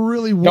 I've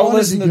really wanted Don't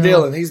listen to go.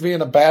 Dylan. He's being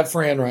a bad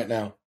friend right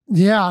now.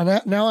 Yeah.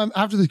 Now I'm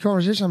after the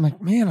conversation. I'm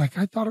like, man, like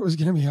I thought it was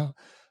going to be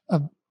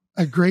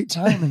a great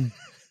time. And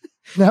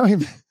now I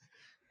don't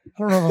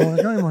know if I want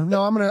to go anymore.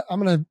 No,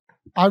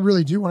 I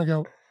really do want to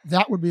go.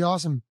 That would be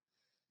awesome.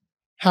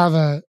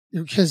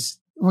 Because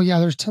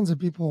there's tons of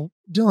people.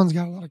 Dylan's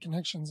got a lot of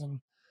connections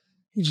and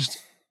he just,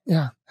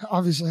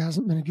 obviously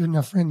hasn't been a good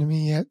enough friend to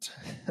me yet.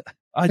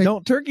 I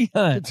don't turkey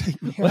hunt. To take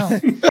me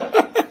out.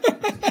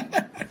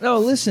 No,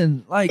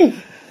 listen, like,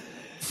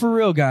 for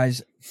real,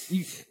 guys,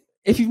 if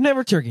you've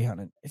never turkey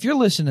hunted, if you're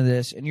listening to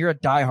this and you're a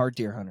diehard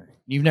deer hunter,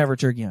 you've never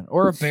turkey hunted,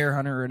 or a bear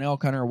hunter or an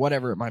elk hunter or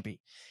whatever it might be,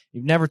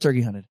 you've never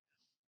turkey hunted.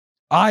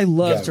 I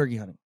love turkey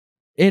hunting.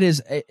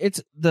 It's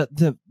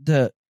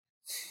the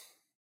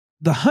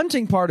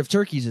hunting part of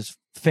turkeys is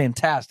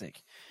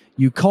fantastic.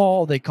 You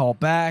call, they call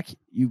back,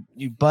 you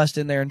bust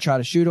in there and try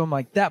to shoot them.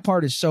 Like, that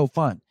part is so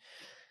fun.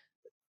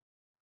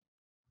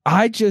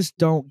 I just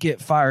don't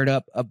get fired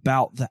up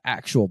about the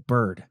actual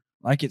bird.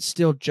 Like, it's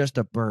still just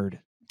a bird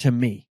to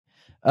me.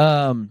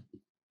 I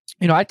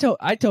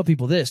tell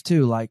people this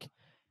too. Like,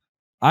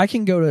 I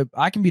can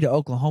be to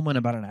Oklahoma in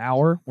about an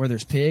hour where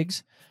there's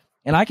pigs,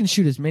 and I can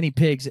shoot as many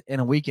pigs in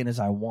a weekend as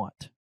I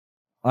want.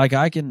 Like,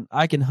 I can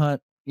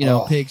hunt,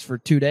 pigs for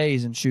 2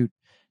 days and shoot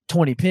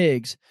 20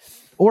 pigs,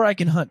 or I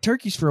can hunt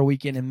turkeys for a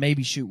weekend and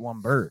maybe shoot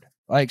one bird.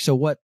 Like, so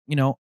what,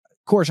 of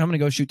course I'm going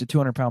to go shoot the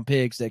 200-pound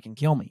pigs that can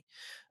kill me.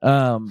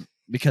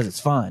 Because it's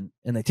fun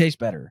and they taste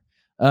better.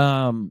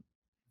 So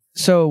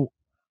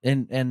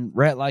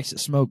Rhett likes to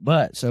smoke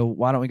butt. So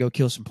why don't we go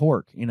kill some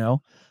pork?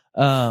 Let's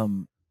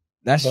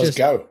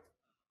go.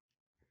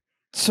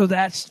 So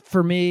that's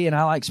for me. And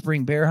I like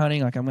spring bear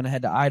hunting. Like, I'm going to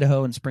head to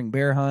Idaho and spring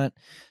bear hunt.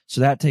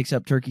 So that takes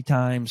up turkey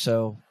time.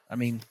 So, I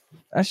mean,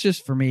 that's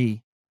just for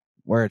me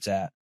where it's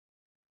at.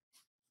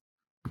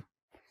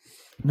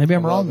 Maybe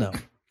I'm wrong though.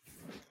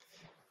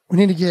 We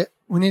need to get,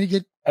 go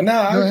ahead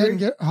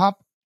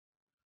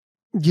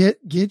and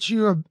get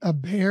you a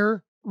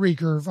bear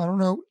recurve. I don't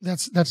know.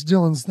 That's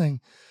Dylan's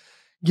thing.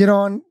 Get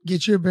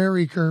you a bear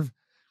recurve,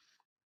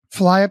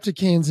 fly up to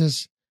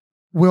Kansas.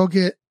 We'll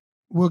get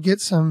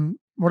some,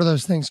 what are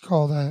those things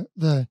called?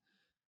 The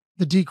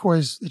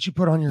decoys that you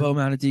put on your bow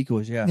mounted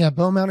decoys. Yeah. Yeah.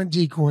 Bow mounted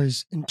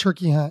decoys and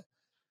turkey hunt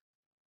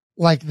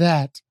like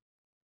that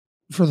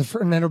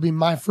and that'll be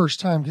my first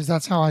time. Cause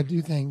that's how I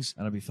do things.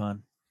 That'll be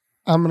fun.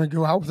 I'm going to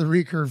go out with a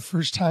recurve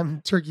first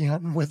time turkey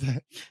hunting with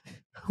a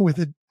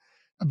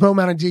bow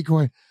mounted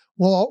decoy.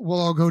 We'll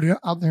all go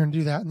out there and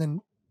do that,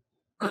 and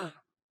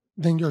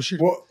then go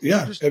shoot. Well,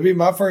 yeah, it'd be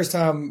my first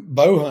time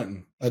bow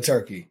hunting a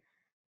turkey,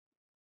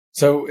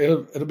 so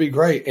it'll be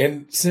great.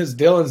 And since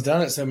Dylan's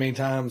done it so many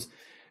times,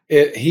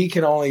 he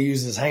can only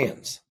use his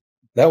hands.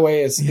 That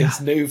way,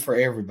 it's new for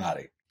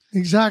everybody.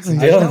 Exactly.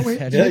 So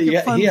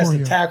Dylan, he has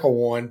to tackle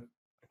one.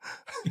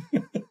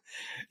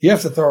 You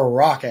have to throw a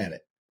rock at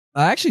it.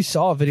 I actually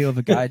saw a video of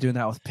a guy doing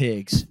that with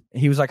pigs.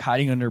 He was like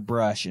hiding under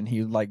brush, and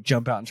he would like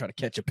jump out and try to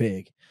catch a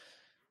pig.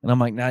 And I'm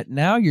like,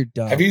 now you're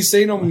done. Have you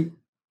seen them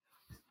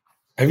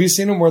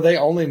where they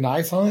only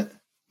knife hunt?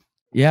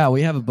 Yeah,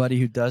 we have a buddy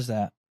who does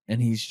that,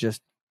 and he's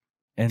just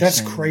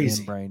that's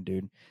crazy, brain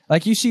dude.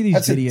 Like, you see these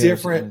that's videos. That's a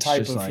different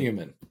type of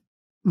human.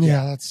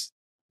 Yeah, that's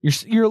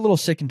you're a little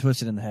sick and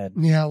twisted in the head.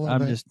 Yeah, a little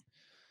bit.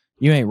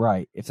 You ain't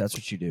right if that's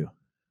what you do.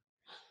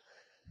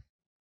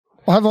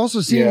 Well, I've also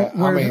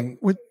seen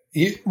with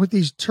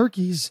these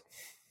turkeys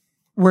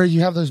where you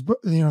have those,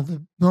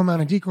 the bow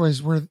mounted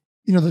decoys where,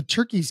 the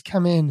turkeys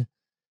come in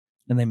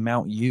and they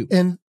mount you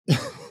and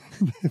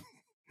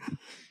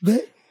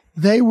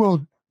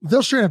they'll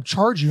straight up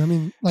charge you. I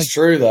mean, like, it's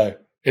true though.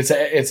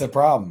 It's a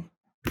problem.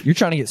 You're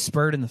trying to get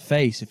spurred in the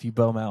face if you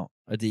bow mount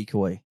a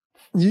decoy.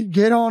 You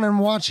get on and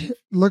watch it,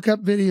 look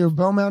up video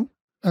bow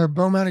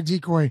mounted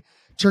decoy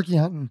turkey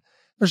hunting.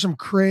 There's some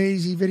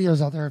crazy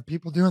videos out there of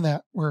people doing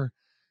that where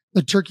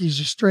the turkeys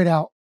just straight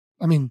out.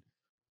 I mean,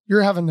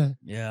 you're having to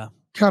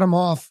cut them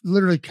off,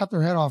 literally cut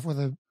their head off with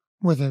a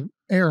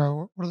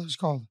arrow. What are those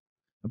called?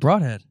 A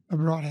broadhead. A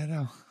broadhead.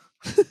 Oh,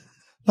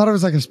 thought it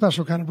was like a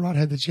special kind of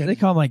broadhead that you had. They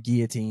call them like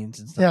guillotines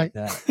and stuff like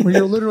that. Where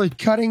you're literally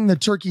cutting the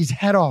turkey's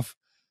head off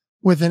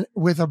with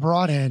a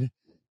broadhead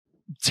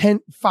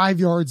 5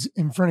 yards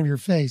in front of your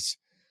face.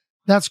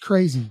 That's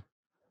crazy.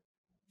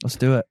 Let's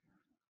do it.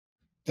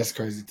 That's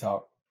crazy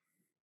talk.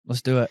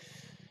 Let's do it.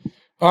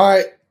 All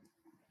right.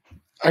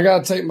 I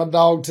got to take my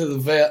dog to the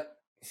vet.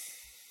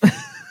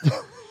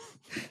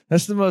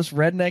 That's the most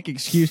redneck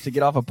excuse to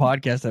get off a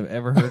podcast I've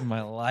ever heard in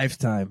my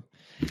lifetime.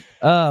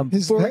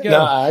 Before we go,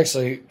 no,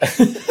 actually,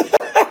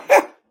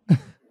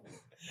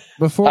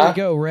 before we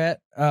go, Rhett,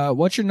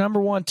 what's your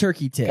number one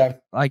turkey tip? Okay.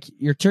 Like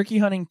your turkey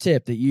hunting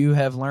tip that you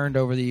have learned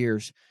over the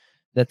years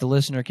that the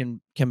listener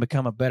can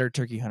become a better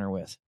turkey hunter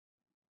with.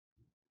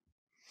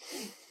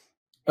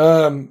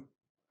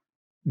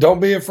 Don't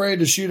be afraid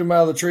to shoot them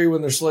out of the tree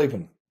when they're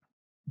sleeping.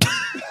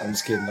 I'm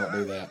just kidding. Don't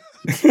do that.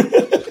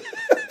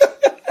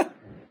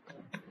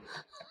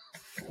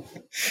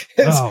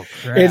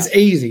 It's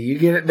easy. You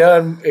get it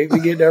done. You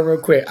get it done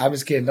real quick. I'm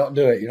just kidding. Don't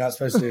do it. You're not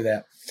supposed to do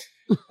that.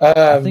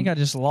 I think I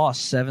just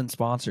lost 7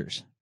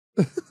 sponsors.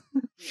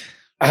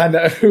 I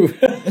know.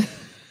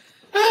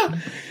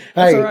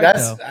 Hey, all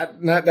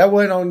right, that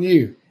wasn't on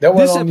you. That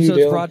wasn't on you, This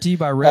episode's Dylan. brought to you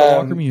by Red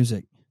Walker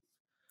Music.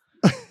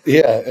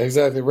 Yeah,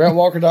 exactly.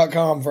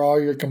 RedWalker.com for all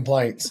your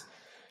complaints.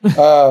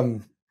 My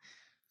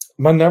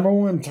number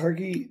one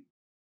turkey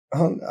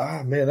hunt,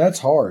 man, that's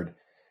hard.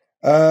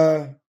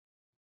 I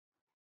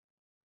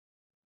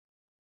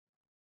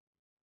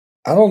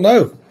don't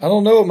know. I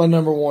don't know what my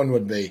number one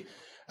would be.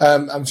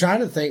 I'm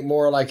trying to think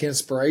more like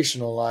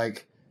inspirational.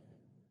 Like,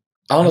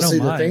 honestly,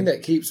 the thing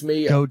that keeps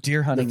me go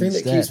deer hunting. The thing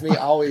that keeps me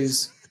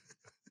always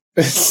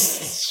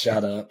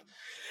shut up.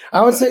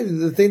 I would say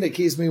the thing that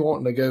keeps me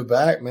wanting to go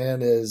back,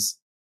 man, is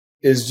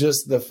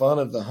just the fun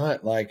of the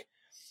hunt. Like,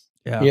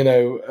 you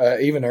know,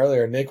 even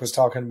earlier, Nick was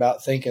talking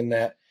about thinking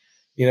that,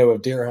 you know,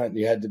 with deer hunting,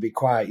 you had to be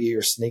quiet.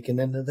 You're sneaking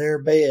into their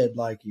bed.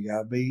 Like, you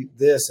got to be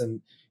this.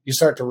 And you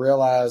start to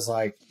realize,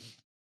 like,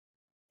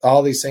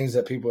 all these things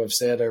that people have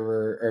said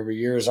over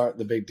years aren't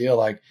the big deal.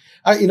 Like,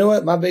 you know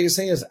what? My biggest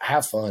thing is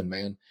have fun,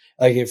 man.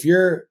 Like, if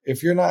you're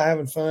not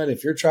having fun,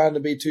 if you're trying to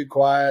be too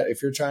quiet,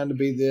 if you're trying to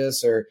be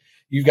this, or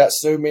you've got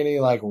so many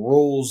like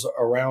rules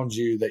around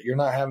you that you're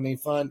not having any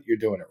fun, you're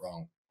doing it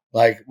wrong.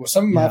 Like,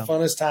 some of my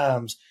funnest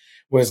times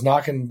was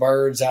knocking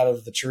birds out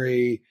of the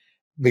tree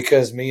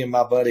because me and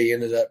my buddy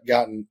ended up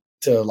gotten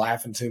to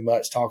laughing too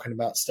much, talking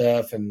about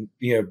stuff. And,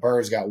 you know,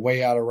 birds got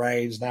way out of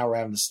range. Now we're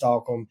having to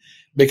stalk them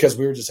because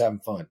we were just having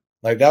fun.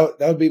 Like, that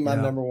would be my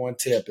number one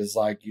tip is,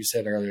 like you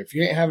said earlier, if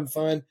you ain't having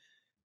fun,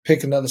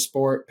 pick another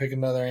sport, pick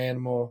another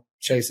animal,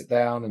 chase it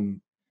down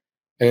and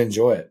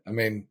enjoy it. I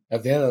mean,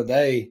 at the end of the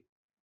day,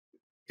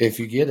 if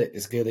you get it,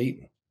 it's good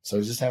eating.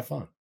 So just have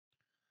fun.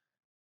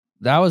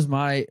 That was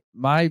my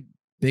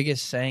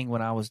biggest saying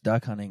when I was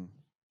duck hunting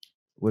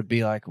would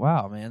be like,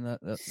 wow, man,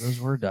 those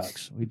were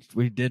ducks.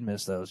 We did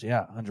miss those.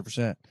 Yeah,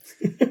 100%.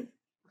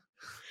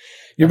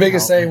 Your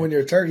biggest saying when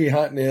you're turkey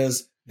hunting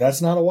is,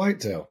 that's not a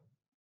whitetail.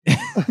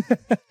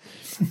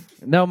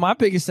 No, my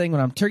biggest thing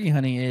when I'm turkey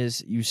hunting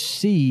is you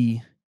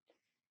see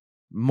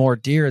more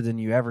deer than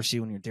you ever see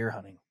when you're deer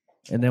hunting.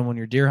 And then when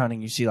you're deer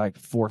hunting, you see like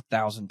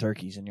 4,000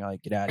 turkeys and you're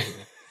like, get out of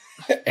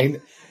here.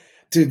 And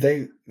dude,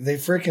 they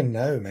freaking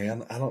know,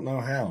 man. I don't know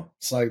how.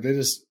 It's like they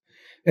just,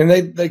 and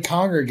they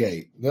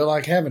congregate. They're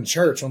like having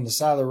church on the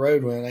side of the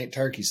road when it ain't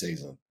turkey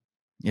season.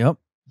 Yep.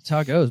 That's how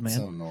it goes, man.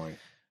 So annoying.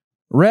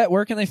 Rhett,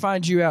 where can they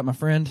find you at, my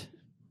friend?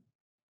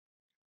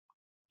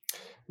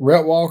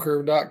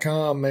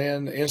 RhettWalker.com,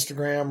 man.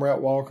 Instagram,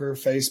 Rhett Walker,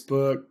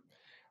 Facebook,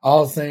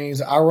 all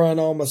things. I run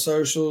all my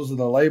socials.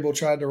 The label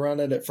tried to run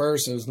it at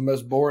first. It was the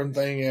most boring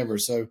thing ever.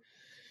 So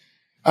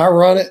I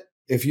run it.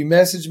 If you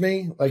message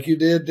me like you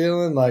did,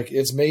 Dylan, like,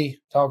 it's me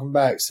talking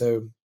back.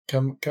 So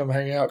come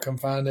hang out, come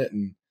find it.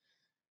 And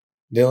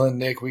Dylan,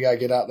 Nick, we got to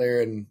get out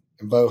there and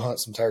bow hunt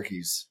some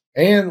turkeys.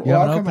 And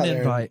I'll come out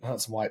there and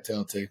hunt some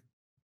whitetail too.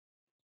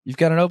 You've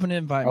got an open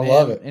invite, man. I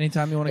love it.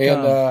 Anytime you want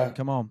to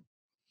come on.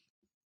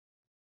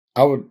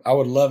 I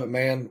would love it,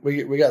 man.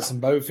 We got some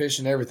bow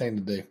fishing, everything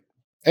to do.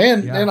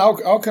 And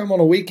I'll come on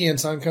a weekend,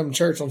 so I can come to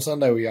church on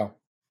Sunday with y'all.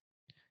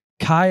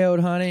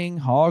 Coyote hunting,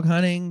 hog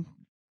hunting.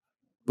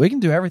 We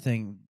can do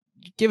everything.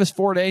 Give us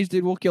 4 days,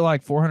 dude. We'll kill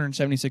like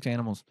 476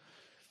 animals.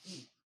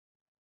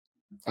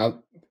 I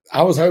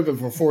was hoping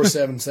for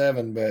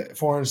 477, but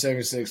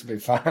 476 would be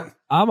fine.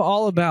 I'm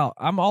all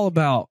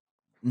about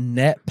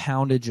net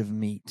poundage of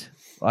meat.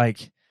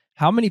 Like,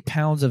 how many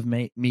pounds of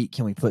meat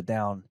can we put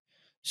down?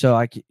 So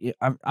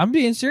I'm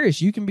being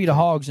serious. You can beat a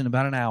hogs in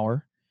about an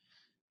hour.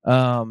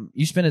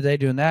 You spend a day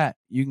doing that,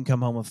 you can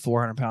come home with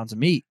 400 pounds of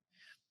meat.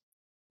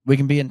 We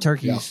can be in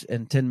turkeys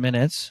in 10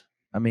 minutes.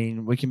 I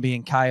mean, we can be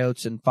in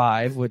coyotes in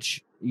 5,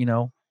 which, you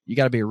know, you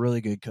got to be a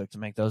really good cook to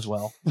make those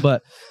well.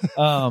 But,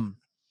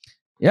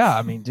 yeah,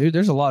 I mean, dude,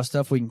 there's a lot of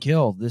stuff we can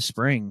kill this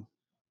spring.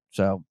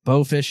 So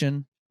bow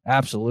fishing,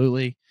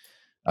 absolutely.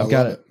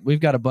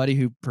 We've got a buddy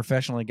who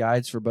professionally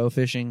guides for bow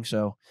fishing.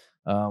 So,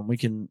 we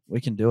can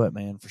do it,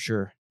 man, for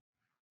sure.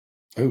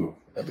 Ooh,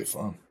 that'd be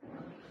fun.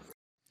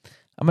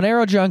 I'm an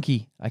arrow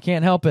junkie. I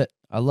can't help it.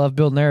 I love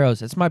building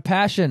arrows. It's my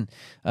passion.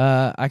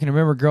 I can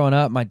remember growing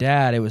up, my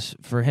dad, it was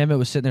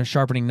sitting there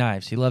sharpening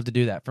knives. He loved to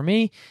do that. For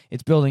me,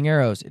 it's building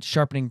arrows. It's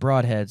sharpening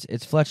broadheads.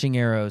 It's fletching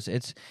arrows.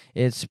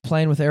 It's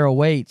playing with arrow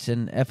weights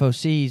and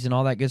FOCs and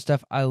all that good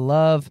stuff. I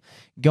love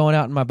going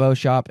out in my bow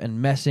shop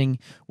and messing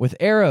with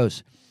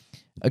arrows.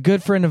 A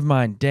good friend of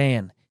mine,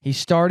 Dan, he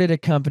started a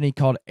company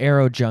called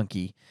Arrow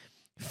Junkie.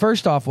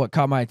 First off, what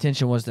caught my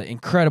attention was the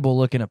incredible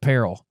looking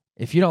apparel.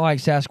 If you don't like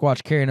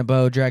Sasquatch carrying a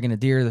bow, dragging a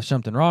deer, there's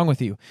something wrong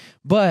with you.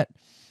 But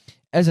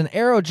as an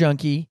arrow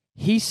junkie,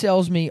 he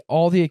sells me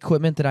all the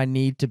equipment that I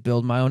need to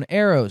build my own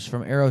arrows,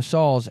 from arrow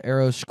saws,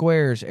 arrow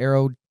squares,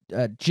 arrow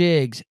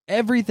jigs,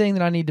 everything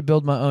that I need to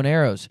build my own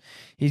arrows.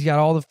 He's got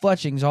all the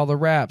fletchings, all the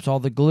wraps, all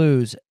the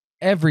glues,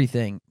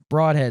 everything,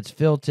 broadheads,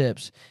 fill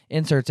tips,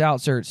 inserts,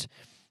 outserts,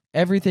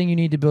 everything you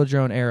need to build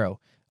your own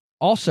arrow.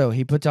 Also,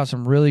 he puts out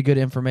some really good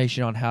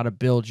information on how to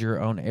build your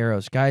own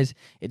arrows. Guys,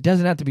 it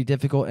doesn't have to be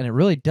difficult, and it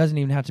really doesn't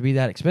even have to be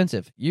that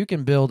expensive. You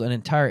can build an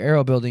entire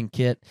arrow building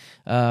kit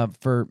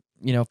for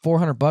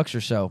 $400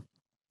 or so.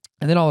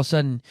 And then all of a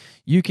sudden,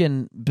 you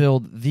can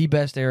build the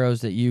best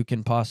arrows that you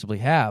can possibly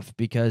have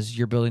because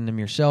you're building them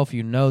yourself.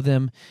 You know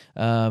them.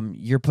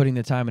 You're putting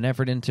the time and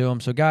effort into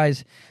them. So,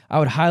 guys, I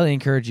would highly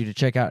encourage you to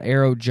check out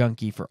Arrow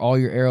Junkie for all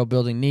your arrow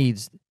building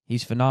needs.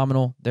 He's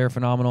phenomenal. They're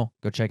phenomenal.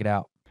 Go check it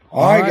out.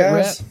 All right, guys.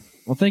 Rhett.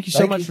 Well, thank you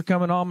so much for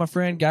coming on, my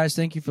friend. Guys,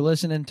 thank you for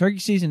listening. Turkey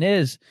season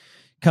is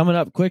coming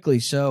up quickly,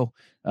 so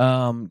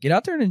get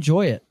out there and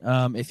enjoy it.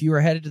 If you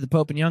are headed to the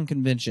Pope and Young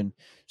convention,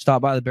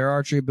 stop by the Bear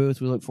Archery booth.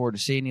 We look forward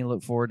to seeing you.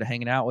 Look forward to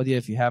hanging out with you.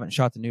 If you haven't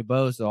shot the new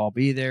bows, they'll all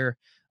be there.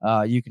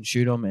 You can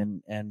shoot them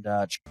and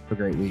have a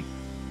great week.